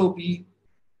also be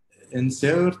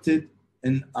inserted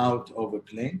in out of a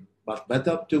plane, but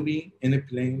better to be in a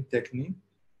plane technique.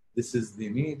 This is the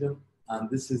needle, and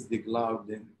this is the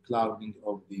clouding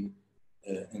of the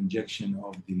injection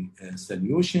of the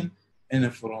solution in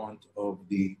front of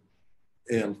the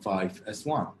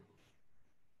L5S1.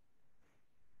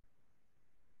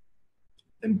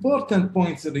 Important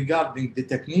points regarding the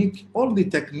technique. All the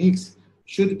techniques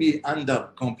should be under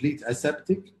complete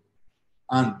aseptic,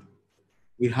 and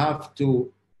we have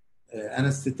to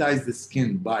anesthetize the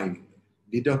skin by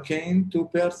lidocaine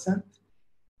 2%.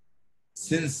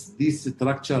 Since these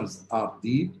structures are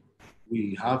deep,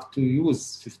 we have to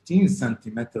use 15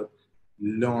 centimeter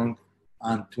long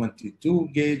and 22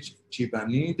 gauge Chiba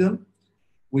needle.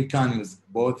 We can use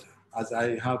both, as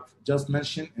I have just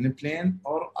mentioned, in a plane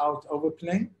or out of a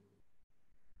plane.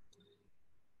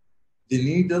 The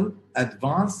needle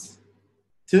advance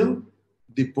till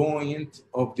the point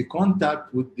of the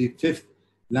contact with the fifth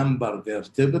lumbar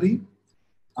vertebrae,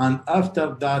 and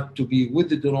after that to be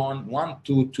withdrawn 1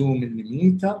 to 2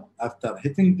 millimeter after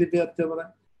hitting the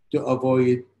vertebra to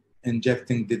avoid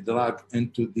injecting the drug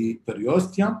into the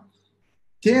periosteum.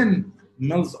 10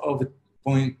 mils of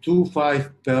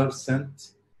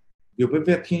 0.25%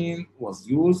 bupivacaine was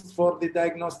used for the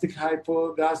diagnostic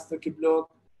hypogastric block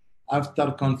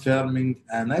after confirming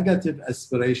a negative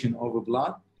aspiration of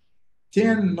blood.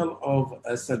 10 ml of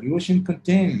a solution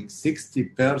containing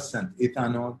 60%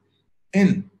 ethanol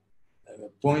in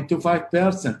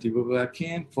 0.25%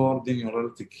 bupivacaine for the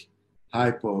neurolytic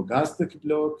hypogastric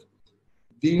block.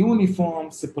 The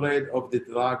uniform spread of the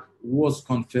drug was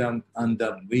confirmed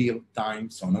under real-time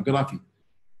sonography.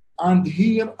 And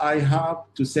here I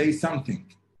have to say something.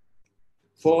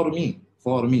 For me,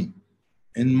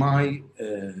 in my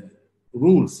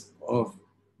rules of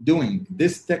doing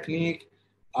this technique,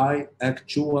 I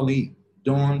actually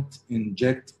don't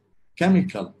inject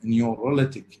chemical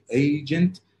neurolytic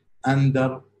agent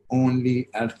under only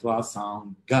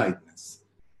ultrasound guidance.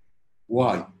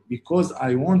 Why? Because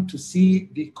I want to see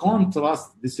the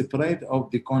contrast, the spread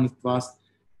of the contrast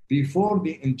before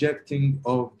the injecting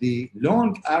of the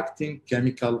long-acting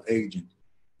chemical agent.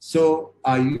 So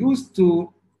I used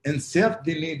to insert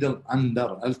the needle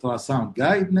under ultrasound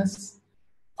guidance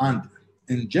and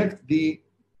inject the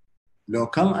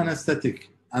local anesthetic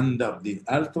under the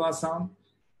ultrasound.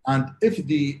 And if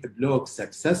the block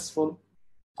successful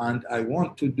and I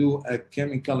want to do a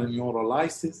chemical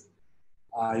neurolysis,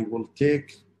 I will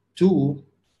take 2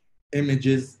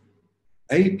 images,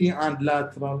 AP and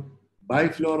lateral, by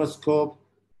fluoroscope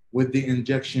with the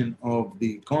injection of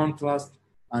the contrast.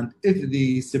 And if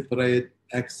the spread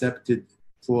accepted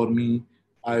for me,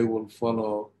 I will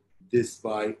follow this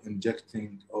by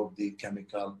injecting of the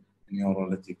chemical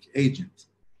neurolytic agent.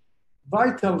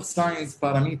 Vital signs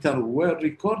parameters were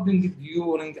recorded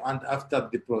during and after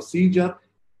the procedure,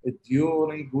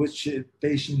 during which the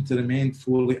patient remained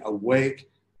fully awake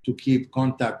to keep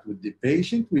contact with the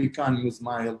patient. We can use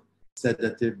mild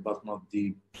sedative, but not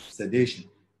deep sedation.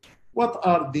 What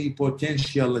are the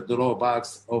potential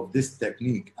drawbacks of this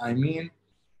technique? I mean,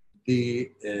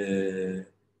 the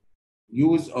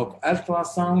use of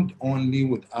ultrasound only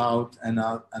without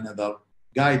another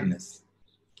guidance.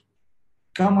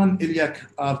 Common iliac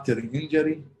artery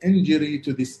injury, injury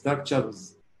to the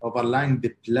structures overlying the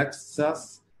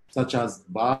plexus, such as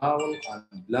bowel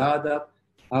and bladder.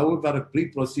 However,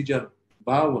 pre-procedure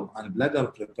bowel and bladder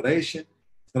preparation,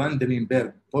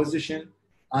 Trendelenburg position,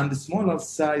 and smaller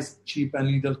size Chiba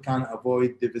needle can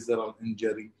avoid the visceral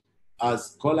injury,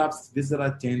 as collapsed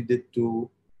viscera tended to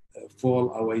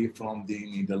fall away from the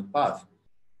needle path.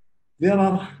 There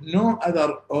are no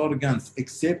other organs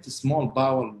except small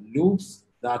bowel loops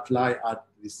that lie at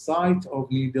the site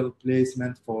of needle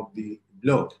placement for the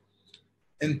block.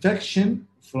 Infection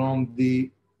from the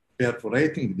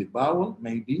perforating the bowel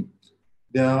maybe.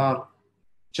 There are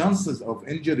chances of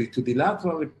injury to the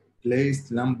laterally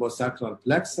placed lumbosacral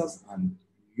plexus and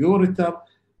ureter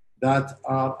that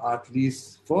are at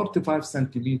least 45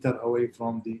 centimeters away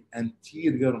from the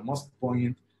anterior-most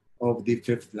point of the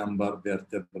fifth lumbar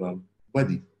vertebral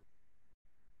body.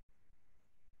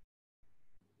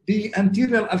 The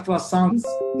anterior ultrasound,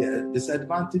 the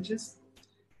disadvantages.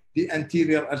 The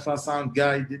anterior ultrasound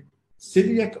guided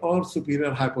celiac or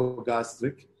superior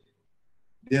hypogastric.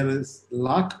 There is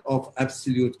lack of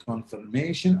absolute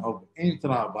confirmation of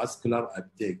intravascular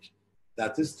uptake.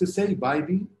 That is to say, by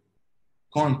the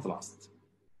contrast.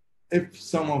 If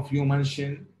some of you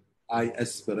mention I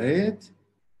aspirate,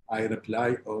 I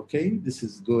reply, okay, this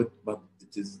is good, but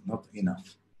it is not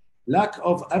enough. Lack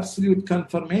of absolute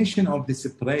confirmation of the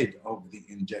spread of the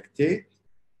injectate,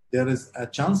 there is a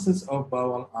chances of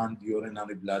bowel and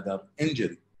urinary bladder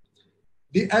injury.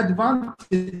 The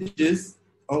advantages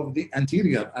of the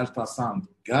anterior ultrasound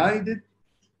guided,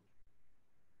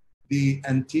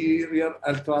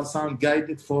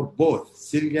 for both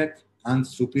celiac and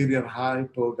superior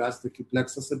hypogastric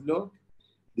plexus block.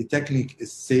 The technique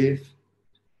is safe,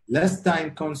 less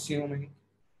time consuming,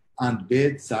 and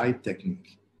bedside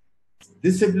technique.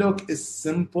 This block is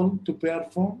simple to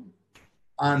perform,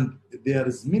 and there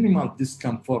is minimal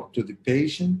discomfort to the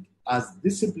patient as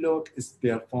this block is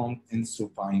performed in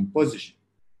supine position.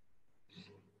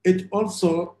 It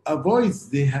also avoids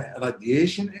the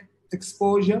radiation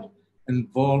exposure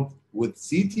involved with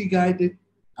CT guided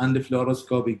and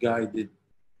fluoroscopy guided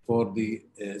for the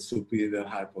superior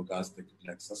hypogastric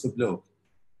plexus block.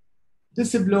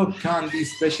 This block can be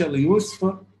especially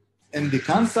useful in the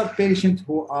cancer patients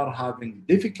who are having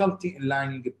difficulty in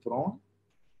lying prone,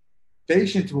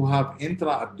 patients who have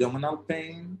intra-abdominal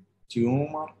pain,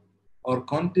 tumor, or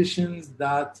conditions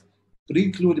that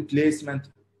preclude placement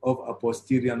of a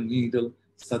posterior needle,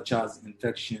 such as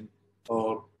infection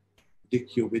or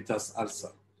decubitus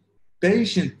ulcer.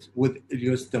 Patients with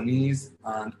ileostomies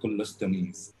and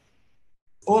colostomies.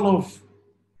 All of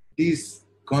these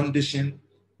conditions,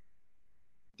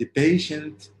 the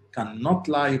patient cannot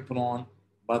lie prone,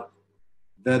 but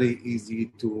very easy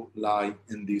to lie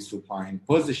in the supine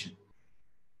position.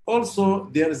 Also,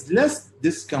 there is less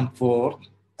discomfort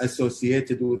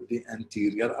associated with the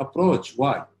anterior approach.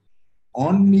 Why?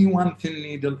 Only one thin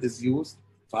needle is used.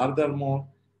 Furthermore,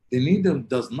 the needle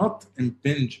does not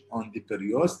impinge on the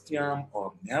periosteum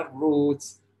or nerve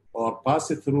roots or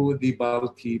pass through the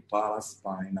bulky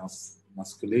paraspinous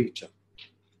musculature.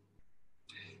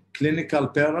 Clinical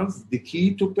perils, the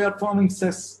key to performing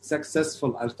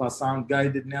successful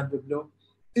ultrasound-guided nerve block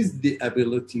is the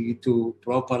ability to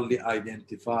properly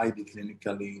identify the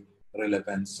clinically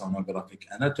relevant sonographic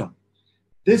anatomy.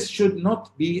 This should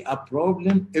not be a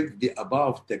problem if the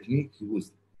above technique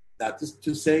used. That is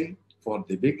to say, for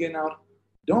the beginner,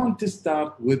 don't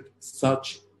start with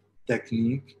such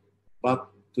technique, but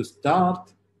to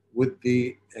start with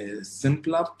the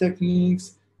simpler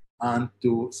techniques and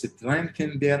to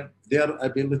strengthen their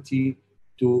ability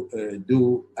to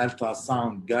do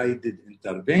ultrasound-guided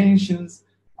interventions,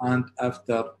 and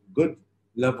after good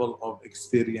level of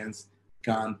experience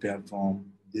can perform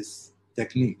this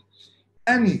technique.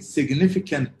 Any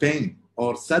significant pain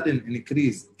or sudden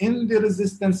increase in the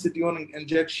resistance during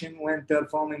injection when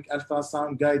performing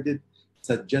ultrasound-guided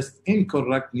suggests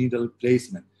incorrect needle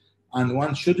placement, and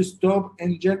one should stop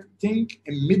injecting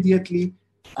immediately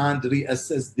and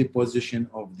reassess the position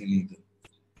of the needle.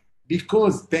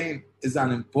 Because pain is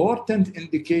an important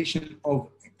indication of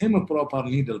improper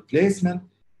needle placement,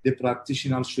 the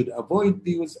practitioner should avoid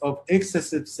the use of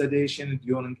excessive sedation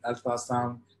during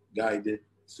ultrasound-guided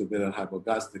superior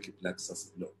hypogastric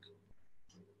plexus block.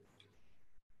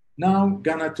 Now,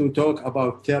 gonna to talk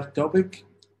about third topic,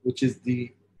 which is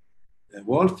the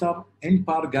Walther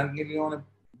impar ganglion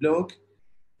block.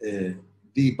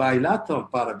 The bilateral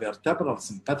paravertebral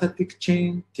sympathetic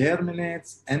chain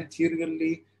terminates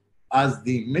anteriorly as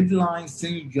the midline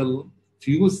single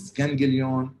fused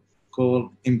ganglion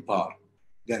called impar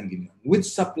ganglion, which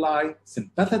supply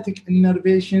sympathetic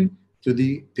innervation to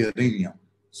the perineum.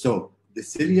 So the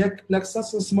celiac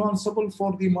plexus is responsible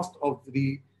for the most of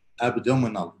the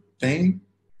abdominal pain.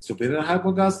 Superior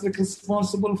hypogastric is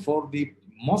responsible for the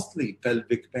mostly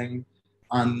pelvic pain,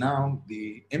 and now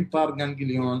the impar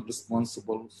ganglion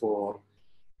responsible for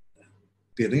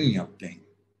perineal pain.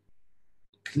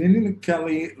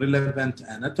 Clinically relevant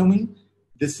anatomy,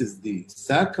 this is the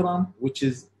sacrum, which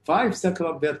is 5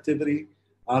 sacral vertebrae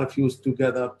are fused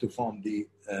together to form the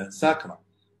sacrum.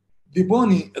 The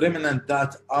bony remnants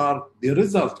that are the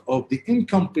result of the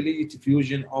incomplete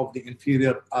fusion of the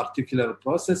inferior articular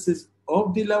processes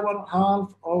of the lower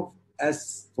half of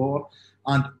S4,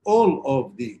 and all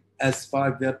of the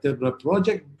S5 vertebrae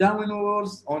project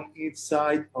downwards on each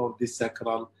side of the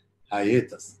sacral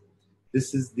hiatus.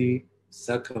 This is the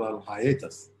sacral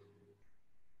hiatus.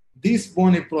 These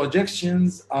bony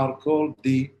projections are called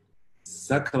the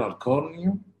sacral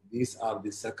cornea. These are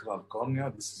the sacral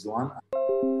cornea. This is one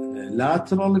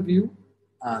lateral view,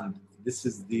 and this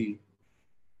is the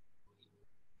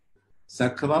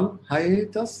sacral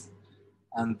hiatus,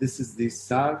 and this is the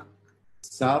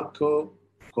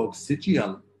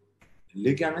sarcococcygeal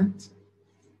ligament,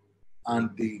 and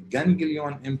the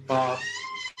ganglion impar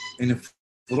in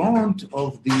front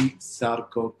of the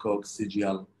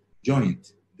sarcococcygeal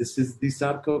joint. This is the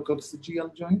sarcococcygeal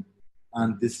joint, and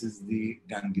this is the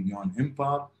ganglion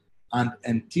impart. And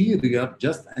anterior,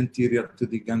 just anterior to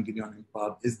the ganglion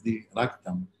impart, is the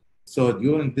rectum. So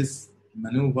during this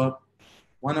maneuver,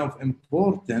 one of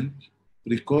important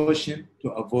precaution to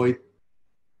avoid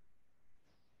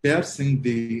piercing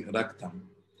the rectum.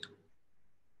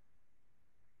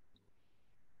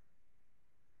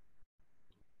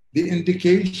 The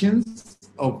indications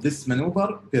of this maneuver: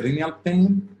 perineal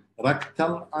pain,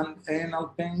 rectal and anal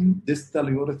pain, distal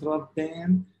urethral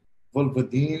pain,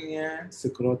 vulvodynia,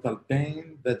 scrotal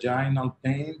pain, vaginal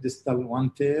pain, distal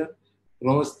 1/3,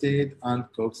 prostate, and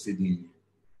coccydynia.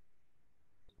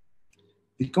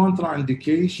 The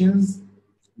contraindications: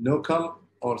 local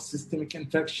or systemic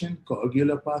infection,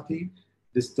 coagulopathy,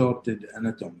 distorted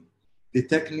anatomy. The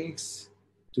techniques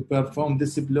to perform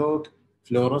this block: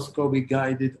 fluoroscopy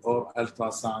guided or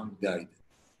ultrasound guided.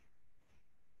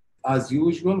 As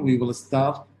usual, we will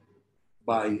start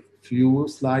by few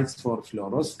slides for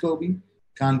fluoroscopy.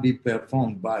 Can be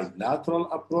performed by lateral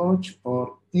approach or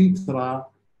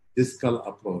intradiscal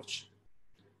approach.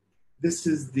 This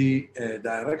is the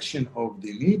direction of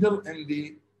the needle in the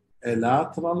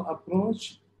lateral approach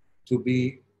to be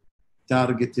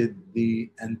targeted the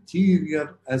anterior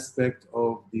aspect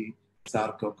of the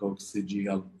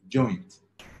sarcococcygeal joint.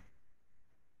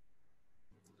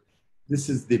 This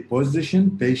is the position,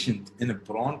 patient in a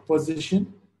prone position,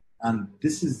 and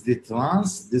this is the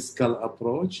transdiscal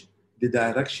approach, the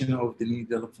direction of the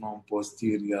needle from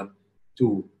posterior to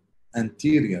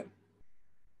anterior.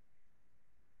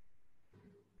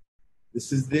 This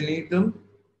is the needle,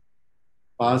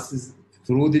 passes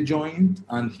through the joint,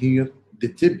 and here the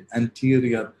tip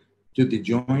anterior to the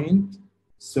joint.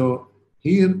 So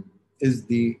here is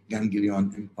the ganglion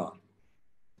impart.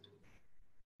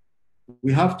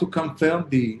 We have to confirm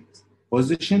the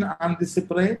position and the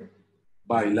separate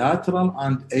by lateral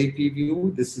and AP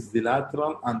view. This is the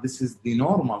lateral, and this is the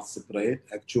normal separate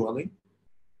actually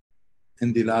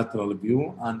in the lateral view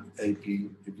and AP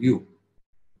view.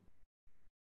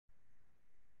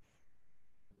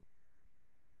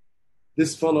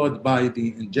 This followed by the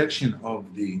injection of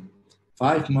the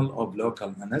 5 ml of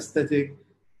local anesthetic,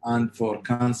 and for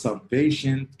cancer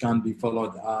patient can be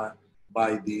followed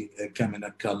by the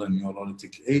chemical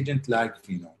neurolytic agent like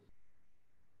phenol.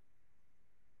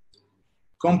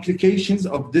 Complications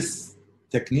of this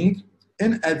technique: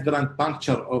 inadvertent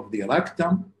puncture of the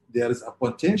rectum. There is a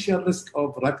potential risk of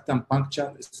rectum puncture,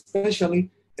 especially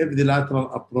if the lateral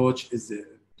approach is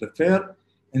preferred.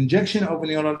 Injection of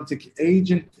neurolytic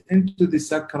agent into the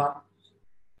sacrum,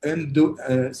 into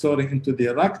the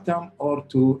rectum or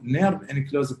to nerve in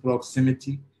close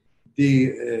proximity. The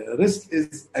risk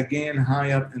is again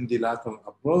higher in the lateral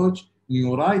approach.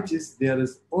 Neuritis, there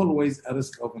is always a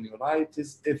risk of neuritis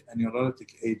if a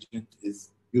neurolytic agent is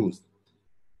used.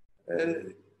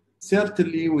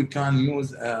 Certainly, we can use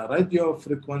a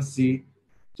radiofrequency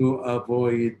to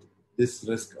avoid this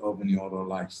risk of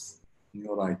neuritis.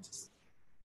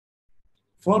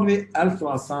 For the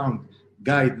ultrasound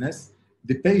guidance,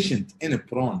 the patient in a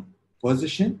prone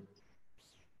position,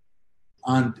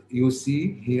 and you see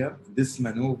here this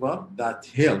maneuver that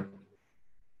helps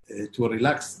to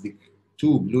relax the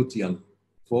two gluteal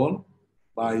fold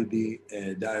by the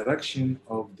direction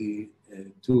of the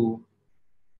two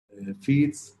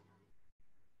feet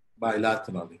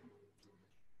bilaterally.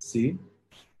 See,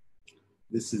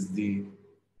 this is the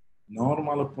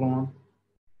normal prone,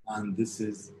 and this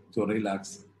is to relax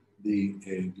the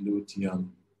gluteal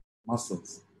muscles,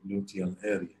 gluteal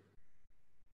area.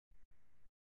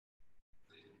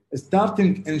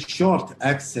 Starting in short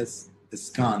axis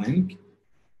scanning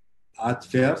at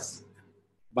first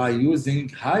by using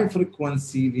high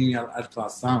frequency linear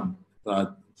ultrasound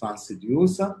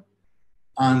transducer,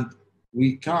 and we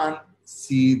can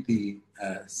see the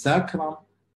sacrum,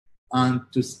 and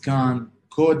to scan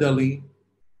caudally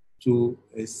to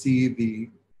see the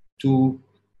two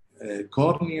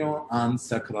corneo and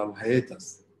sacral hiatus.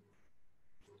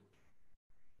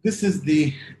 This is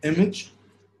the image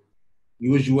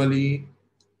usually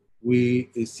we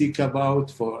seek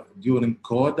about for during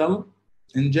caudal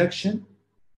injection.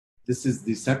 This is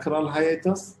the sacral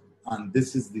hiatus, and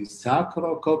this is the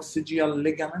sacrococcygeal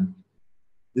ligament.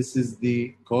 This is the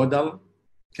caudal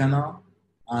canal,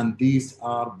 and these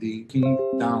are the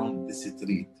down the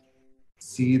street.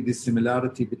 See the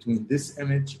similarity between this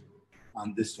image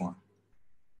and this one.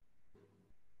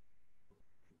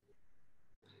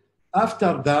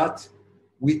 After that,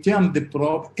 we turn the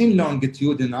probe in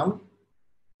longitudinal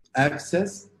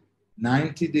axis,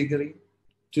 90 degree,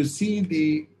 to see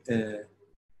the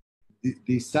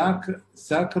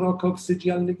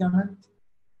sacrococcygeal ligament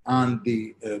and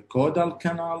the caudal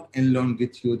canal in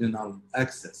longitudinal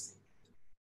axis.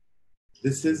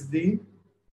 This is the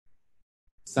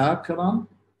sacrum,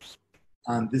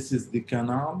 and this is the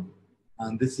canal,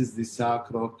 and this is the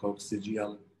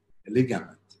sacrococcygeal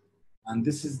ligament. And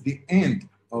this is the end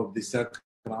of the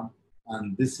sacrum,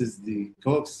 and this is the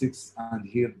coccyx, and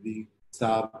here the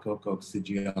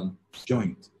sacrococcygeal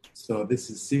joint. So this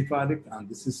is cephalic and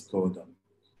this is caudal.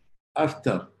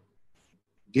 After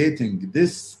getting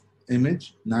this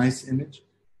image, nice image,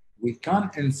 we can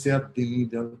insert the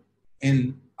needle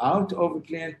in out of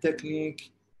plane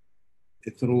technique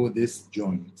through this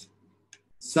joint.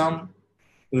 Some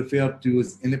prefer to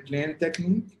use in plane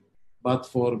technique, but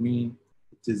for me,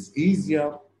 it is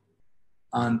easier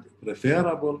and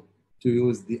preferable to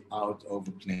use the out of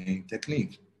plane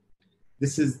technique.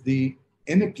 This is the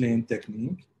in plane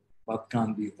technique, but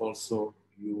can be also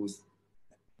used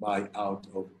by out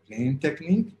of plane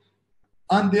technique.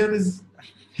 And there is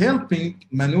helping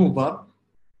maneuver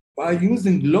by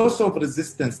using loss of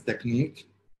resistance technique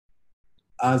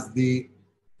as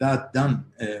that done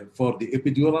for the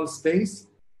epidural space.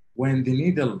 When the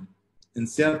needle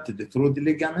inserted through the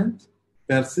ligament,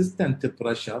 persistent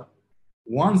pressure,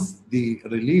 once the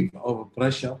relief of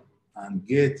pressure and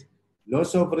get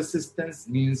loss of resistance,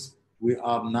 means we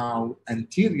are now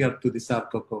anterior to the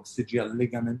sacrococcygeal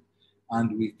ligament,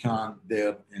 and we can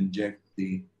there inject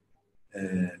the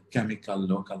chemical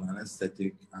local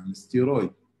anesthetic and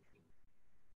steroid.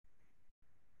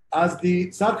 As the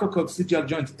sacrococcygeal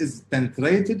joint is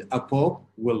penetrated, a pop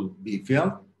will be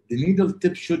felt. The needle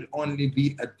tip should only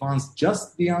be advanced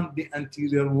just beyond the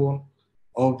anterior wall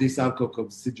of the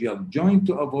sacrococcygeal joint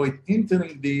to avoid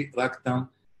entering the rectum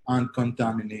and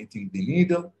contaminating the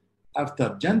needle.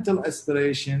 After gentle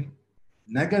aspiration,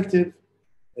 negative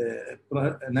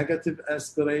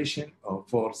aspiration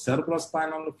for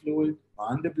cerebrospinal fluid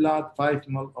and blood, 5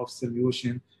 ml of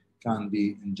solution can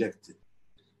be injected.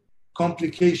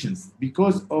 Complications,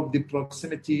 because of the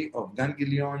proximity of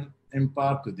ganglion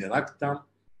impart to the rectum,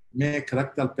 make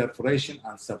rectal perforation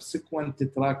and subsequent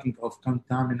tracking of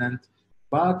contaminant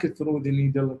back through the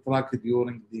needle tract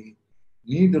during the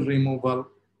needle removal.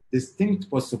 Distinct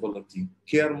possibility.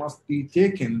 Care must be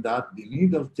taken that the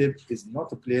needle tip is not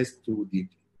placed too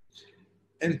deeply.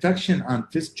 Infection and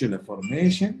fistula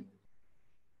formation,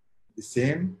 the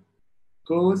same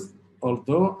cause,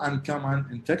 although uncommon,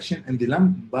 infection in the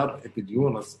lumbar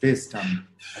epidural space can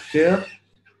occur,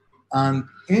 and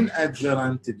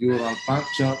inadherent dural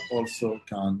puncture also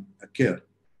can occur.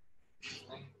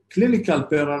 Clinical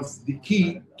perils, the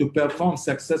key to perform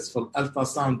successful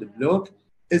ultrasound block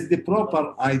is the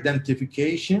proper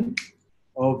identification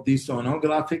of the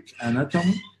sonographic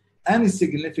anatomy, any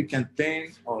significant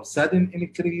pain or sudden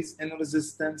increase in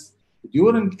resistance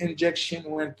during injection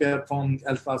when performing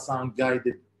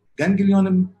ultrasound-guided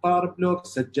ganglion power block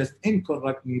suggests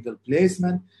incorrect needle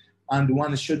placement, and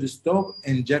one should stop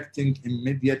injecting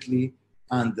immediately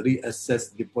and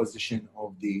reassess the position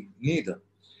of the needle.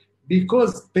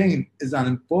 Because pain is an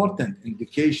important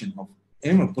indication of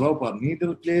improper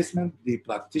needle placement, the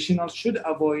practitioner should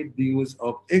avoid the use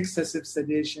of excessive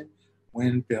sedation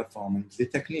when performing the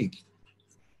technique.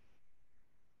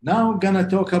 Now, gonna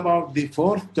talk about the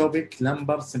fourth topic,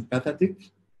 lumbar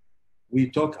sympathetic. We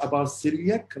talk about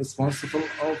celiac, responsible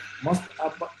of most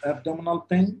abdominal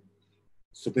pain,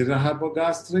 superior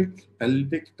hypogastric,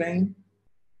 pelvic pain,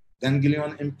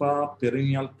 ganglion impart,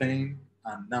 perineal pain,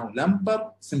 and now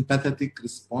lumbar sympathetic,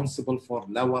 responsible for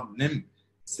lower limb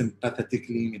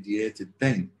sympathetically mediated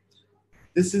pain.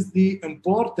 This is the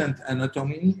important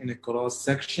anatomy in a cross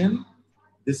section.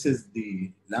 This is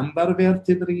the lumbar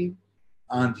vertebrae,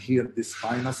 and here the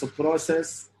spinous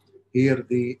process, here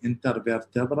the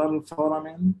intervertebral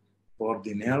foramen for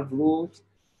the nerve root,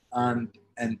 and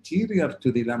anterior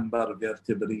to the lumbar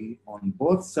vertebrae on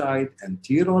both sides,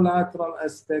 anterolateral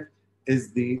aspect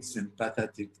is the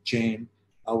sympathetic chain,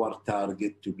 our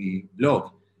target to be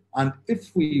blocked. And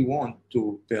if we want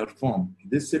to perform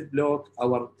this block,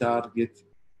 our target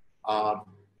are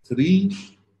 3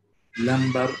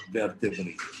 lumbar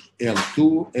vertebrae,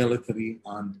 L2, L3,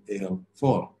 and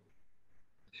L4.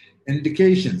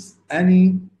 Indications,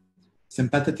 any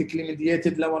sympathetically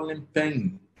mediated lower limb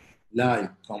pain, like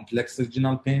complex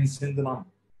regional pain syndrome,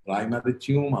 primary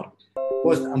tumor,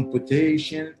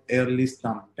 post-amputation, early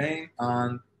stump pain,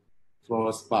 and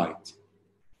frostbite.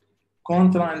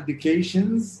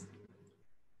 Contraindications,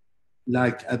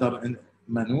 like other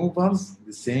maneuvers,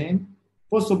 the same.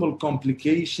 Possible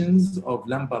complications of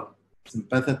lumbar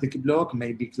sympathetic block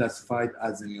may be classified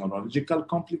as neurological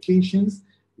complications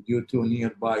due to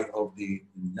nearby of the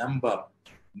lumbar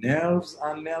nerves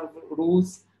and nerve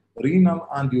roots, renal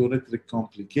and ureteric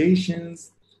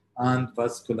complications and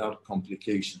vascular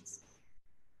complications.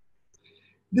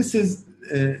 This is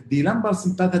the lumbar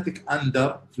sympathetic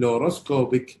under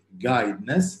fluoroscopic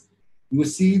guidance. You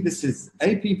see this is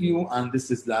AP view and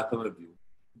this is lateral view.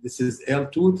 This is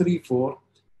L234,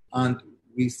 and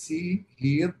we see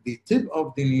here the tip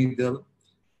of the needle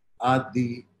at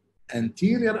the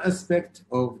anterior aspect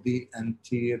of the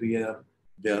anterior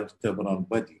vertebral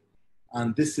body.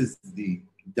 And this is the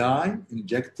dye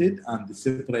injected and the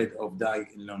separate of dye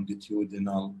in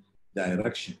longitudinal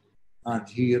direction. And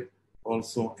here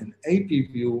also in AP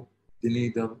view, the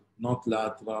needle not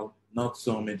lateral, not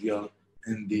so medial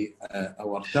in the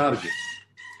our target.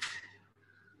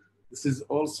 This is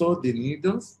also the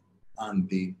needles and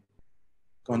the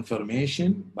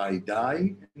confirmation by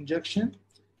dye injection.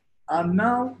 I'm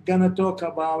now gonna talk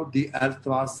about the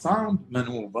ultrasound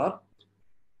maneuver.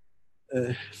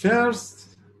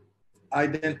 First,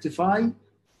 identify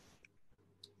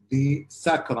the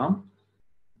sacrum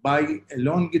by a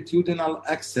longitudinal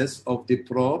axis of the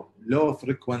probe, low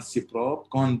frequency probe,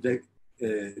 convex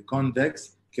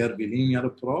curvilinear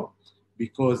probe,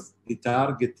 because the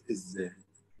target is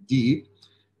deep,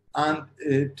 and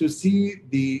to see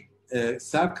the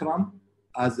sacrum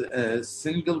as a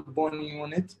single bone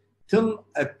unit till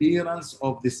appearance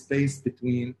of the space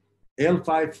between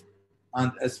L5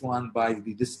 and S1 by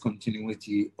the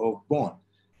discontinuity of bone.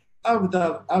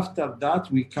 After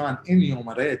that, we can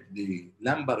enumerate the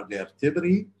lumbar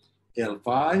vertebrae,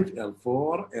 L5,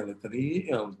 L4, L3,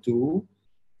 L2,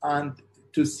 and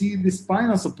to see the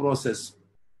spinous process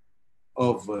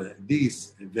of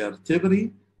these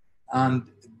vertebrae, and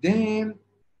then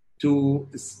to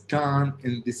scan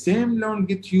in the same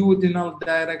longitudinal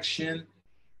direction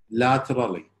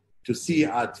laterally to see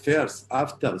at first,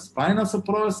 after spinous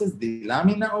process, the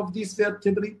lamina of these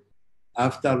vertebrae,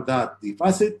 after that the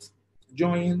facet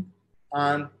joint,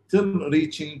 until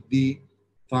reaching the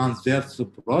transverse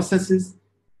processes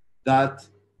that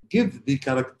give the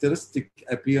characteristic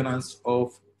appearance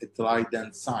of a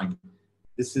trident sign.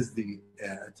 This is the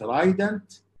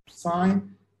trident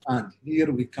sign, and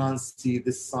here we can see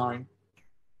this sign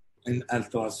in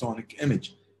ultrasonic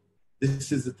image.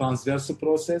 This is the transverse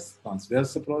process,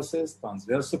 transverse process,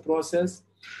 transverse process,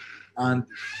 and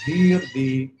here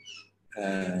the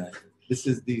this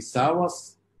is the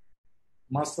psoas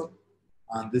muscle,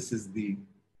 and this is the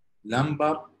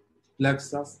lumbar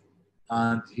plexus,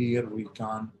 and here we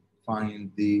can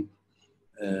find the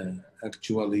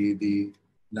actually the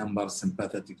lumbar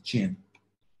sympathetic chain.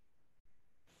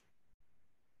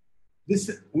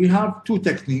 We have two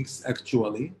techniques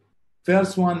actually.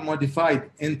 First one, modified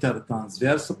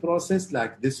intertransverse process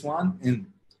like this one in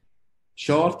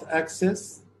short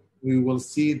axis. We will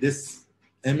see this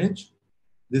image.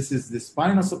 This is the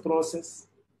spinous process.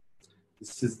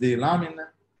 This is the lamina,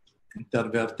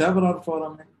 intervertebral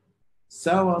foramen,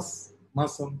 psoas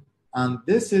muscle, and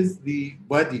this is the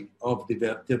body of the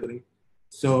vertebrae.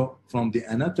 So from the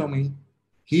anatomy,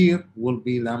 here will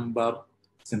be lumbar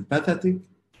sympathetic,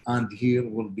 and here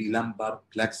will be lumbar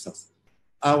plexus.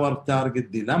 Our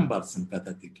target, the lumbar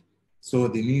sympathetic. So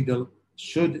the needle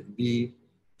should be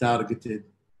targeted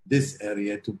this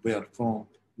area to perform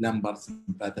lumbar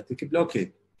sympathetic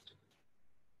blockade.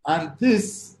 And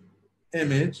this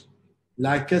image,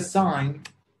 like a sign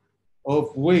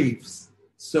of waves.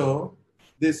 So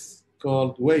this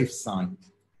called wave sign.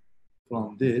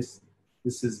 From this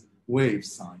is wave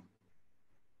sign.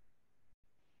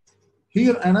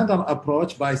 Here another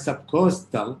approach by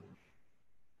subcostal,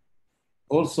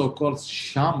 also called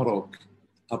shamrock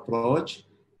approach.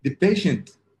 The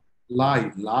patient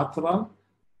lie lateral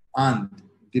and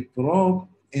the probe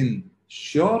in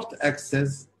short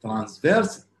axis,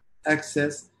 transverse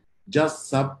axis,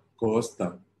 just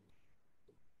subcostal.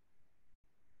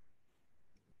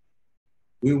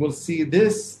 We will see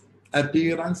this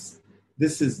appearance.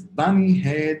 This is bunny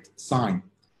head sign.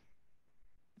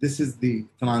 This is the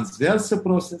transverse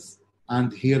process,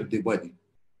 and here the body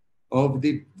of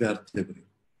the vertebrae.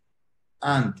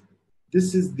 And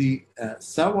this is the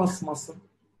psoas muscle,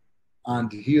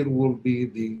 and here will be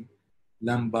the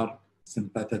lumbar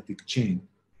sympathetic chain,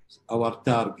 our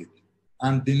target.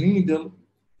 And the needle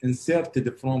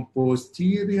inserted from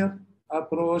posterior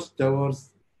approach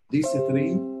towards these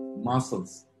three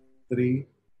muscles.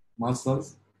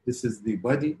 This is the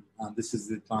body, and this is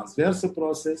the transverse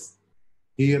process.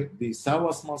 Here the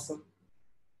psoas muscle,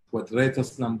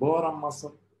 quadratus lumborum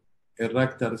muscle,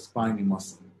 erector spinae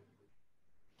muscle.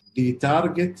 The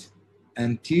target,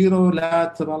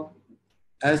 anterolateral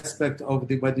aspect of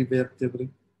the body vertebrae,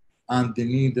 and the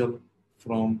needle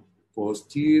from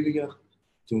posterior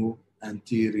to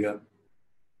anterior,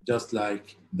 just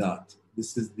like that.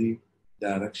 This is the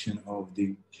direction of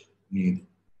the needle.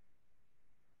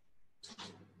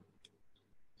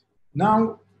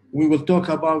 Now we will talk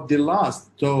about the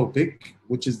last topic,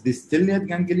 which is the stellate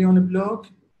ganglion block.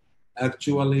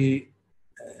 Actually,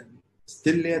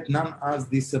 stellate known as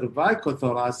the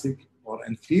cervicothoracic or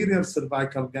inferior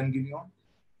cervical ganglion,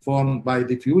 formed by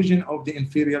the fusion of the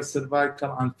inferior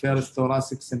cervical and first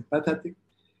thoracic sympathetic,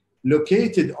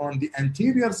 located on the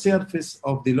anterior surface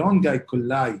of the longi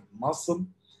colli muscle,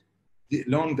 the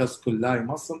longus colli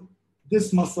muscle.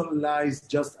 This muscle lies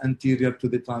just anterior to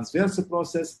the transverse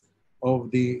process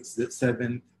of the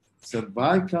seventh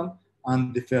cervical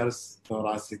and the first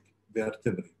thoracic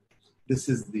vertebrae. This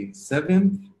is the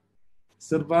seventh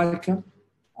cervical,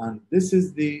 and this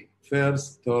is the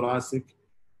first thoracic,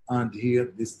 and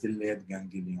here the stellate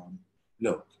ganglion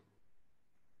block.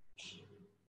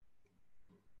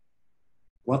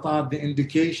 What are the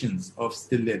indications of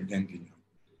stellate ganglion?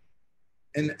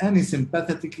 In any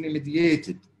sympathetically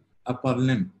mediated upper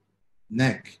limb,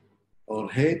 neck, or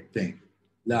head pain,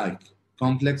 like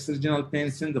complex regional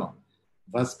pain syndrome,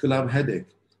 vascular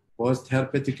headache,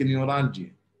 post-herpetic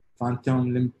neuralgia,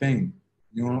 phantom limb pain,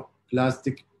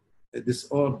 neuroplastic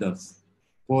disorders,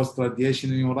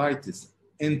 post-radiation neuritis,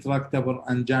 intractable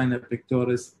angina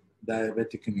pectoris,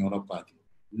 diabetic neuropathy.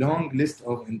 Long list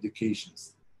of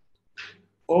indications.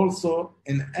 Also,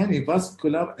 in any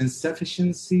vascular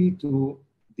insufficiency to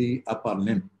the upper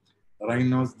limb,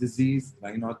 Raynaud's disease,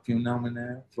 Raynaud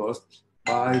phenomena,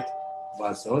 frostbite,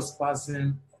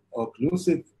 vasospasm,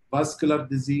 occlusive vascular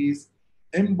disease,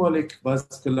 embolic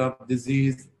vascular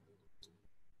disease,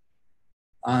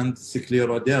 and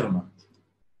scleroderma,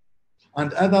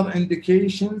 and other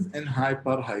indications in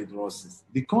hyperhidrosis.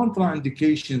 The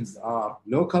contraindications are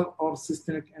local or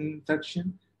systemic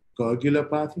infection,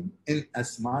 coagulopathy in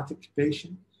asthmatic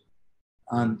patient,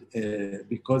 and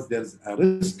because there's a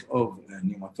risk of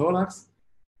pneumothorax,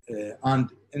 and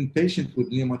in patient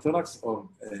with pneumothorax or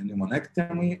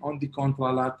pneumonectomy on the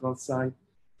contralateral side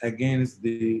against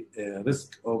the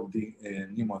risk of the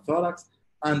pneumothorax,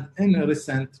 and in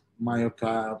recent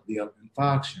myocardial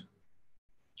infarction.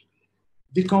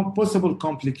 The possible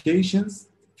complications,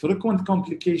 frequent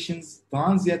complications,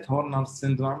 transient Horner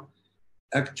syndrome.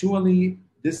 Actually,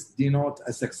 this denotes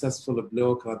a successful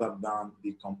block rather than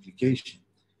the complication.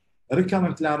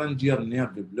 Recurrent laryngeal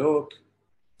nerve block,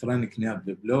 phrenic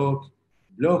nerve block,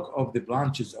 block of the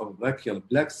branches of brachial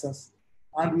plexus,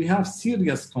 and we have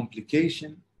serious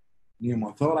complication,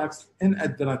 pneumothorax,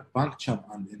 inadvertent puncture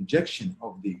and injection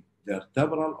of the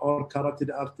vertebral or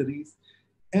carotid arteries,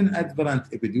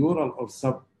 inadvertent epidural or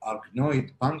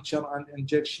subarachnoid puncture and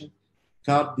injection,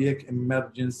 cardiac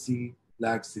emergency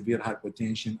like severe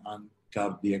hypotension and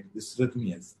cardiac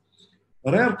dysrhythmias.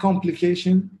 Rare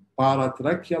complication,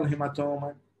 paratracheal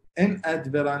hematoma,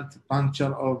 inadvertent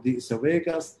puncture of the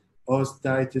esophagus,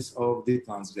 osteitis of the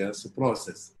transverse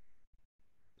process.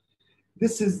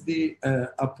 This is the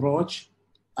approach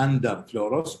under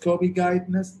fluoroscopy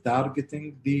guidance,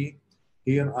 targeting the,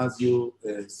 here as you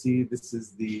see, this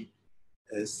is the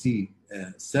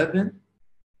C7,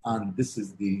 and this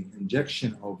is the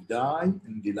injection of dye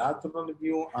in the lateral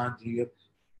view, and here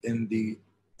in the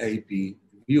AP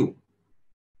view.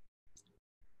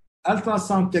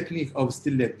 Ultrasound technique of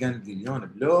stellate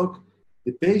ganglion block.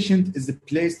 The patient is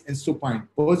placed in supine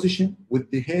position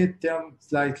with the head turned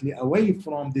slightly away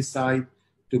from the side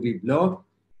to be blocked.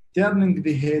 Turning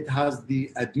the head has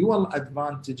the dual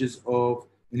advantages of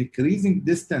increasing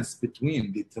distance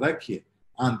between the trachea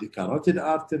and the carotid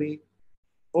artery,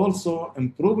 also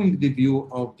improving the view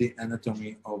of the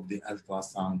anatomy of the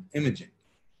ultrasound imaging.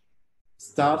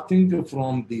 Starting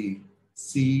from the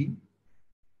C6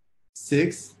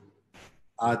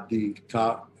 at the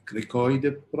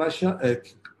cricoid pressure,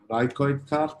 cricoid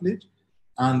cartilage,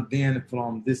 and then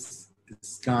from this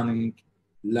scanning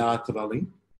laterally.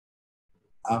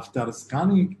 After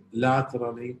scanning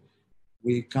laterally,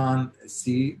 we can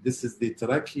see this is the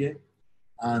trachea,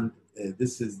 and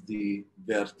this is the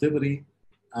vertebrae,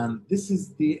 and this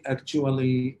is the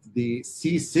actually the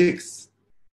C6.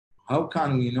 How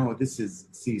can we know this is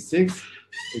C6?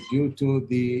 Due to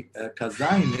the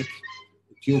caseinic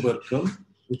tubercle,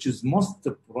 which is most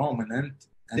prominent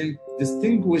and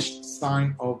distinguished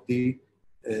sign of the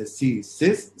C6,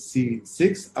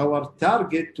 our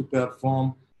target to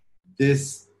perform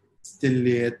this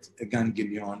stellate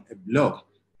ganglion block.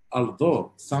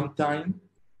 Although sometimes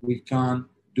we can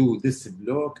do this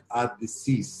block at the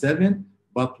C7,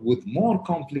 but with more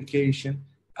complication,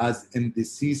 as in the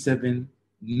C7,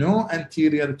 no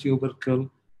anterior tubercle.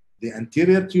 The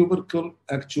anterior tubercle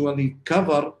actually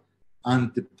cover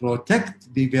and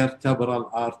protect the vertebral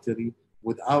artery.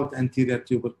 Without anterior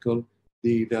tubercle,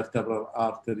 the vertebral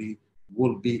artery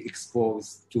will be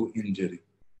exposed to injury.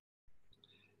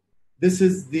 This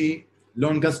is the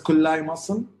longus colli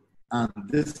muscle, and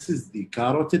this is the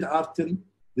carotid artery.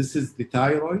 This is the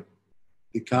thyroid,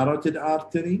 the carotid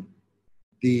artery.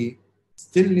 The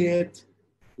styliate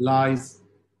lies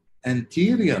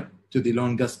anterior to the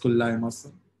longus colli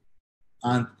muscle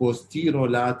and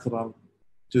posterolateral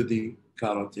to the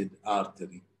carotid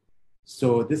artery.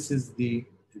 So this is the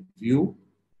view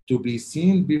to be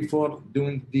seen before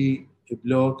doing the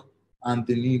block, and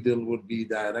the needle will be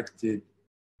directed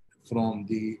from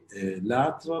the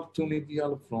lateral to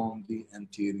medial, from the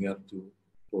anterior to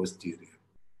posterior.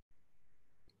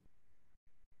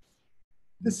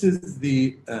 This is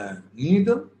the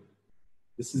needle.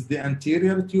 This is the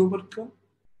anterior tubercle,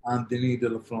 and the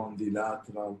needle from the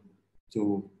lateral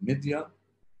to medial.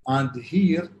 And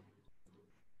here,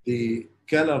 the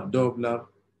color Doppler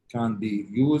can be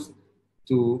used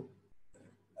to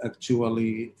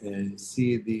actually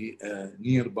see the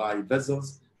nearby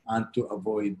vessels and to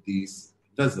avoid these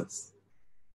vessels.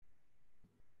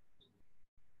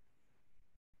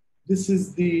 This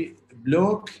is the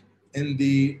block in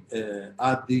the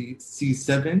at the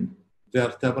C7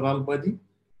 vertebral body,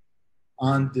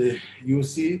 and you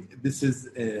see this is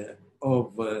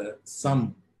of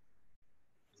some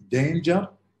danger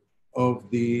of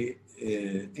the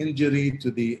injury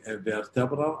to the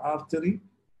vertebral artery.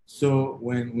 So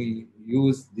when we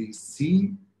use the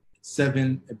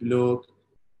C7 block,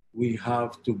 we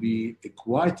have to be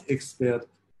quite expert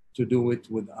to do it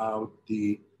without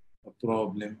the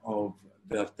problem of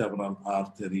vertebral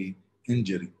artery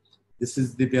injury. This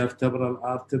is the vertebral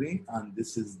artery, and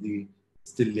this is the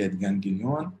styliate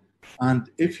ganglion. And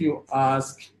if you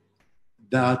ask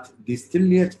that the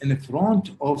styliate in front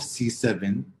of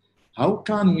C7, how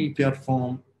can we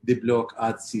perform the block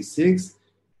at C6?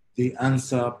 The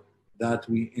answer that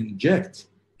we inject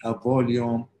a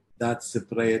volume that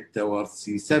spread towards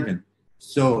C7.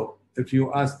 So if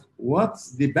you ask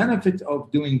what's the benefit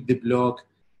of doing the block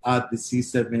at the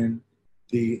C7,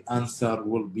 the answer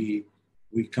will be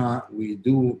we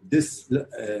do this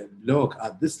block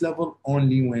at this level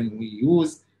only when we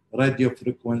use radio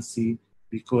frequency,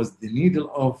 because the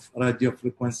needle of radio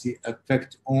frequency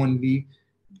affect only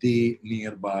the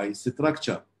nearby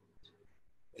structure.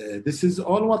 This is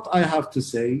all what I have to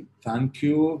say. Thank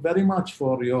you very much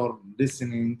for your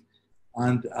listening,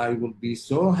 and I will be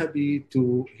so happy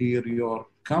to hear your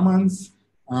comments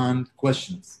and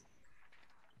questions.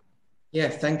 Yeah,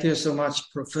 thank you so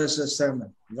much, Professor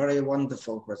Salman. Very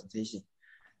wonderful presentation.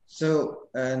 So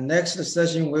next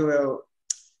session, we will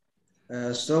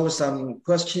solve some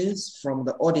questions from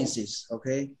the audiences,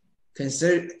 okay?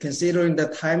 Considering the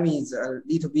time is a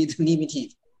little bit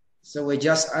limited, so we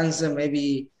just answer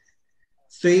maybe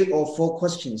 3 or 4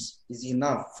 questions is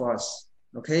enough for us,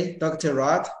 okay? Dr.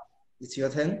 Raad, it's your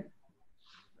turn.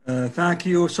 Thank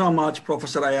you so much,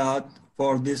 Professor Iyad,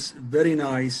 for this very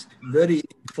nice, very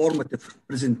informative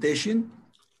presentation.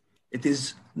 It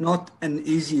is not an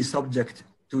easy subject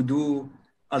to do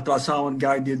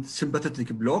ultrasound-guided sympathetic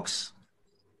blocks.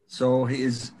 So he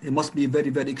must be very,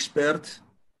 very expert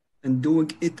in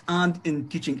doing it and in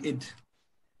teaching it.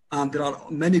 And there are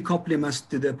many compliments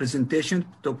to the presentation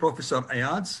to Professor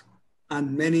Iyad,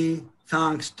 and many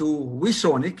thanks to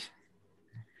Wisonic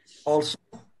also.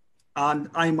 And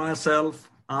I myself,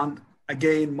 and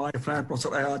again, my friend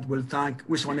Professor Iyad, will thank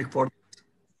Wisonic for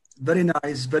very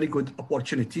nice, very good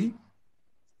opportunity.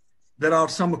 There are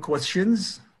some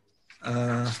questions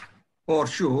for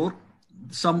sure.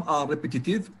 Some are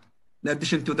repetitive, in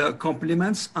addition to the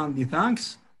compliments and the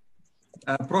thanks.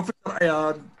 Professor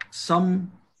Iyad,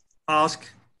 some ask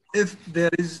if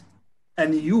there is a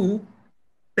new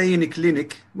pain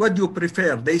clinic, what do you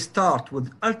prefer? They start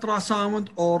with ultrasound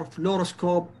or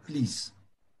fluoroscope, please?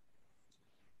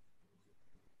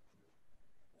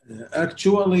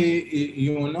 Actually,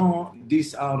 you know,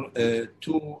 these are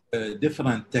 2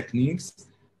 different techniques,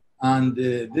 and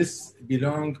this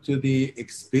belongs to the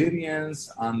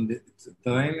experience and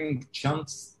training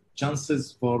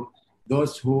chances for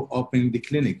those who open the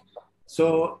clinic.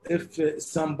 So if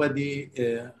somebody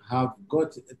have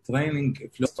got training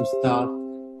to start,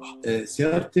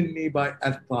 certainly by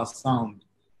ultrasound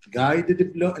guided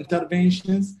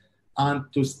interventions, and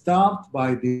to start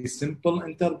by the simple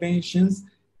interventions.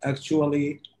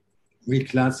 Actually, we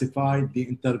classify the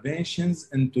interventions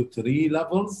into 3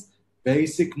 levels: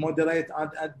 basic, moderate,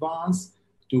 and advanced,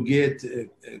 to get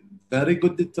very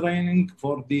good training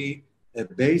for the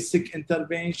basic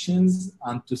interventions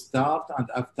and to start, and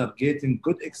after getting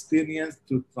good experience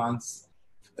to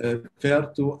transfer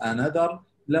to another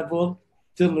level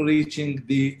till reaching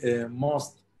the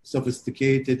most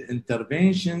sophisticated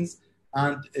interventions.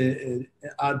 And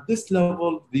at this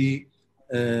level, the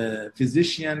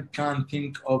physician can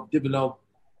think of develop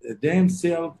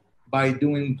themselves by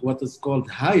doing what is called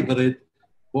hybrid,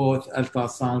 both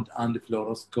ultrasound and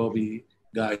fluoroscopy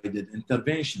guided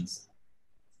interventions.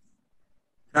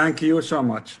 Thank you so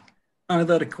much.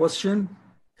 Another question.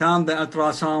 Can the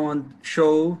ultrasound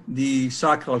show the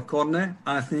sacral cornea?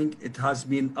 I think it has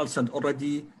been answered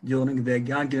already during the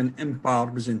ganglion empire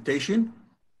presentation.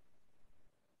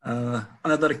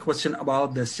 Another question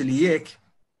about the celiac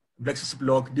plexus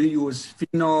block. Do you use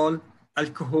phenol,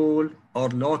 alcohol, or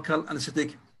local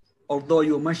anesthetic? Although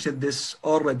you mentioned this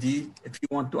already, if you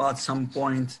want to add some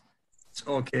point, it's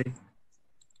okay.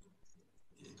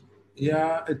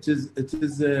 Yeah, it is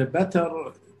better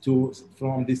to,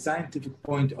 from the scientific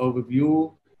point of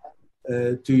view,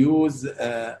 to use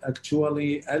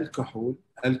actually alcohol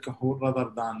rather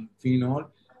than phenol,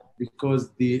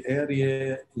 because the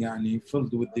area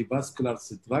filled with the vascular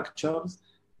structures,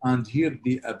 and here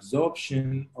the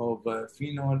absorption of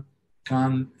phenol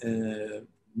can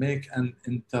make an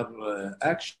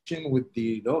interaction with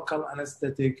the local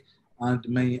anesthetic and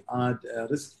may add a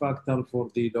risk factor for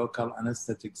the local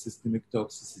anesthetic systemic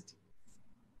toxicity.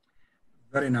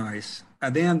 Very nice.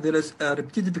 And then there is a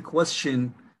repetitive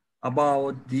question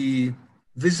about the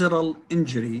visceral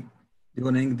injury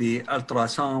during the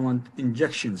ultrasound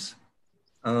injections.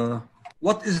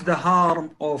 What is the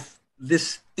harm of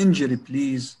this injury,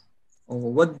 please?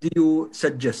 Or what do you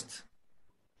suggest?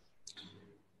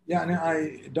 Yeah,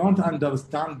 I don't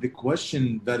understand the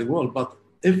question very well, but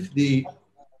if the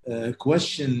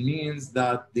question means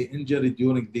that the injury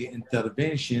during the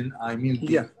intervention, I mean,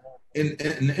 yeah,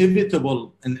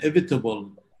 inevitable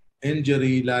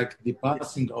injury like the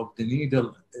passing of the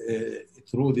needle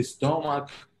through the stomach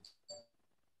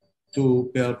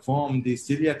to perform the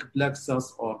celiac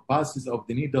plexus, or passes of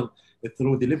the needle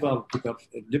through the liver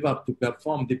to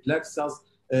perform the plexus,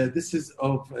 this is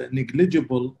of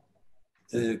negligible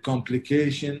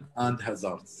complication and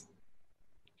hazards.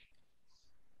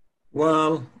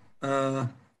 Well,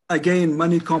 again,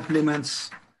 many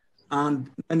compliments and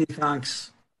many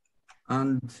thanks.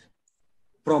 And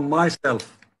from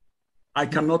myself, I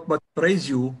cannot but praise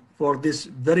you for this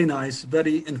very nice,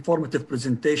 very informative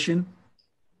presentation.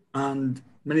 And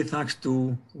many thanks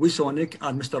to Wisonic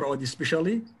and Mr. Odi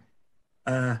especially.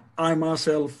 I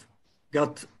myself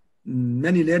got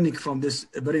many learning from this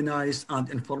very nice and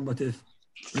informative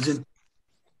presentation.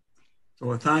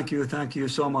 So thank you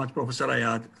so much, Professor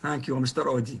Iyad. Thank you, Mr.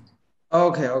 Odi.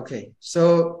 Okay.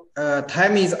 So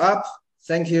time is up.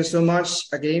 Thank you so much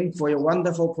again for your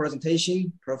wonderful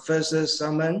presentation, Professor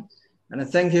Salman. And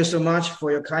thank you so much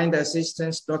for your kind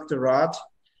assistance, Dr. Raad.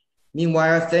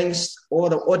 Meanwhile, thanks all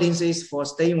the audiences for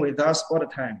staying with us all the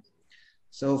time.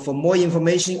 So for more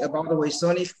information about the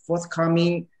Wisonic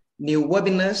forthcoming new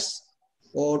webinars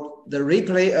or the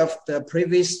replay of the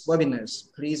previous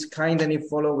webinars, please kindly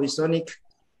follow Wisonic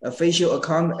official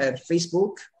account at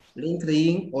Facebook,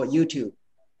 LinkedIn, or YouTube.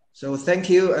 So thank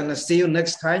you and see you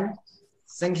next time.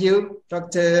 Thank you,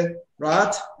 Dr.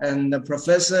 Raad and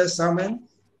Professor Salman.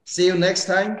 See you next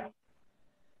time.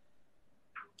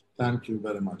 Thank you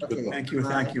very much. Okay. Thank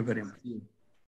you very much.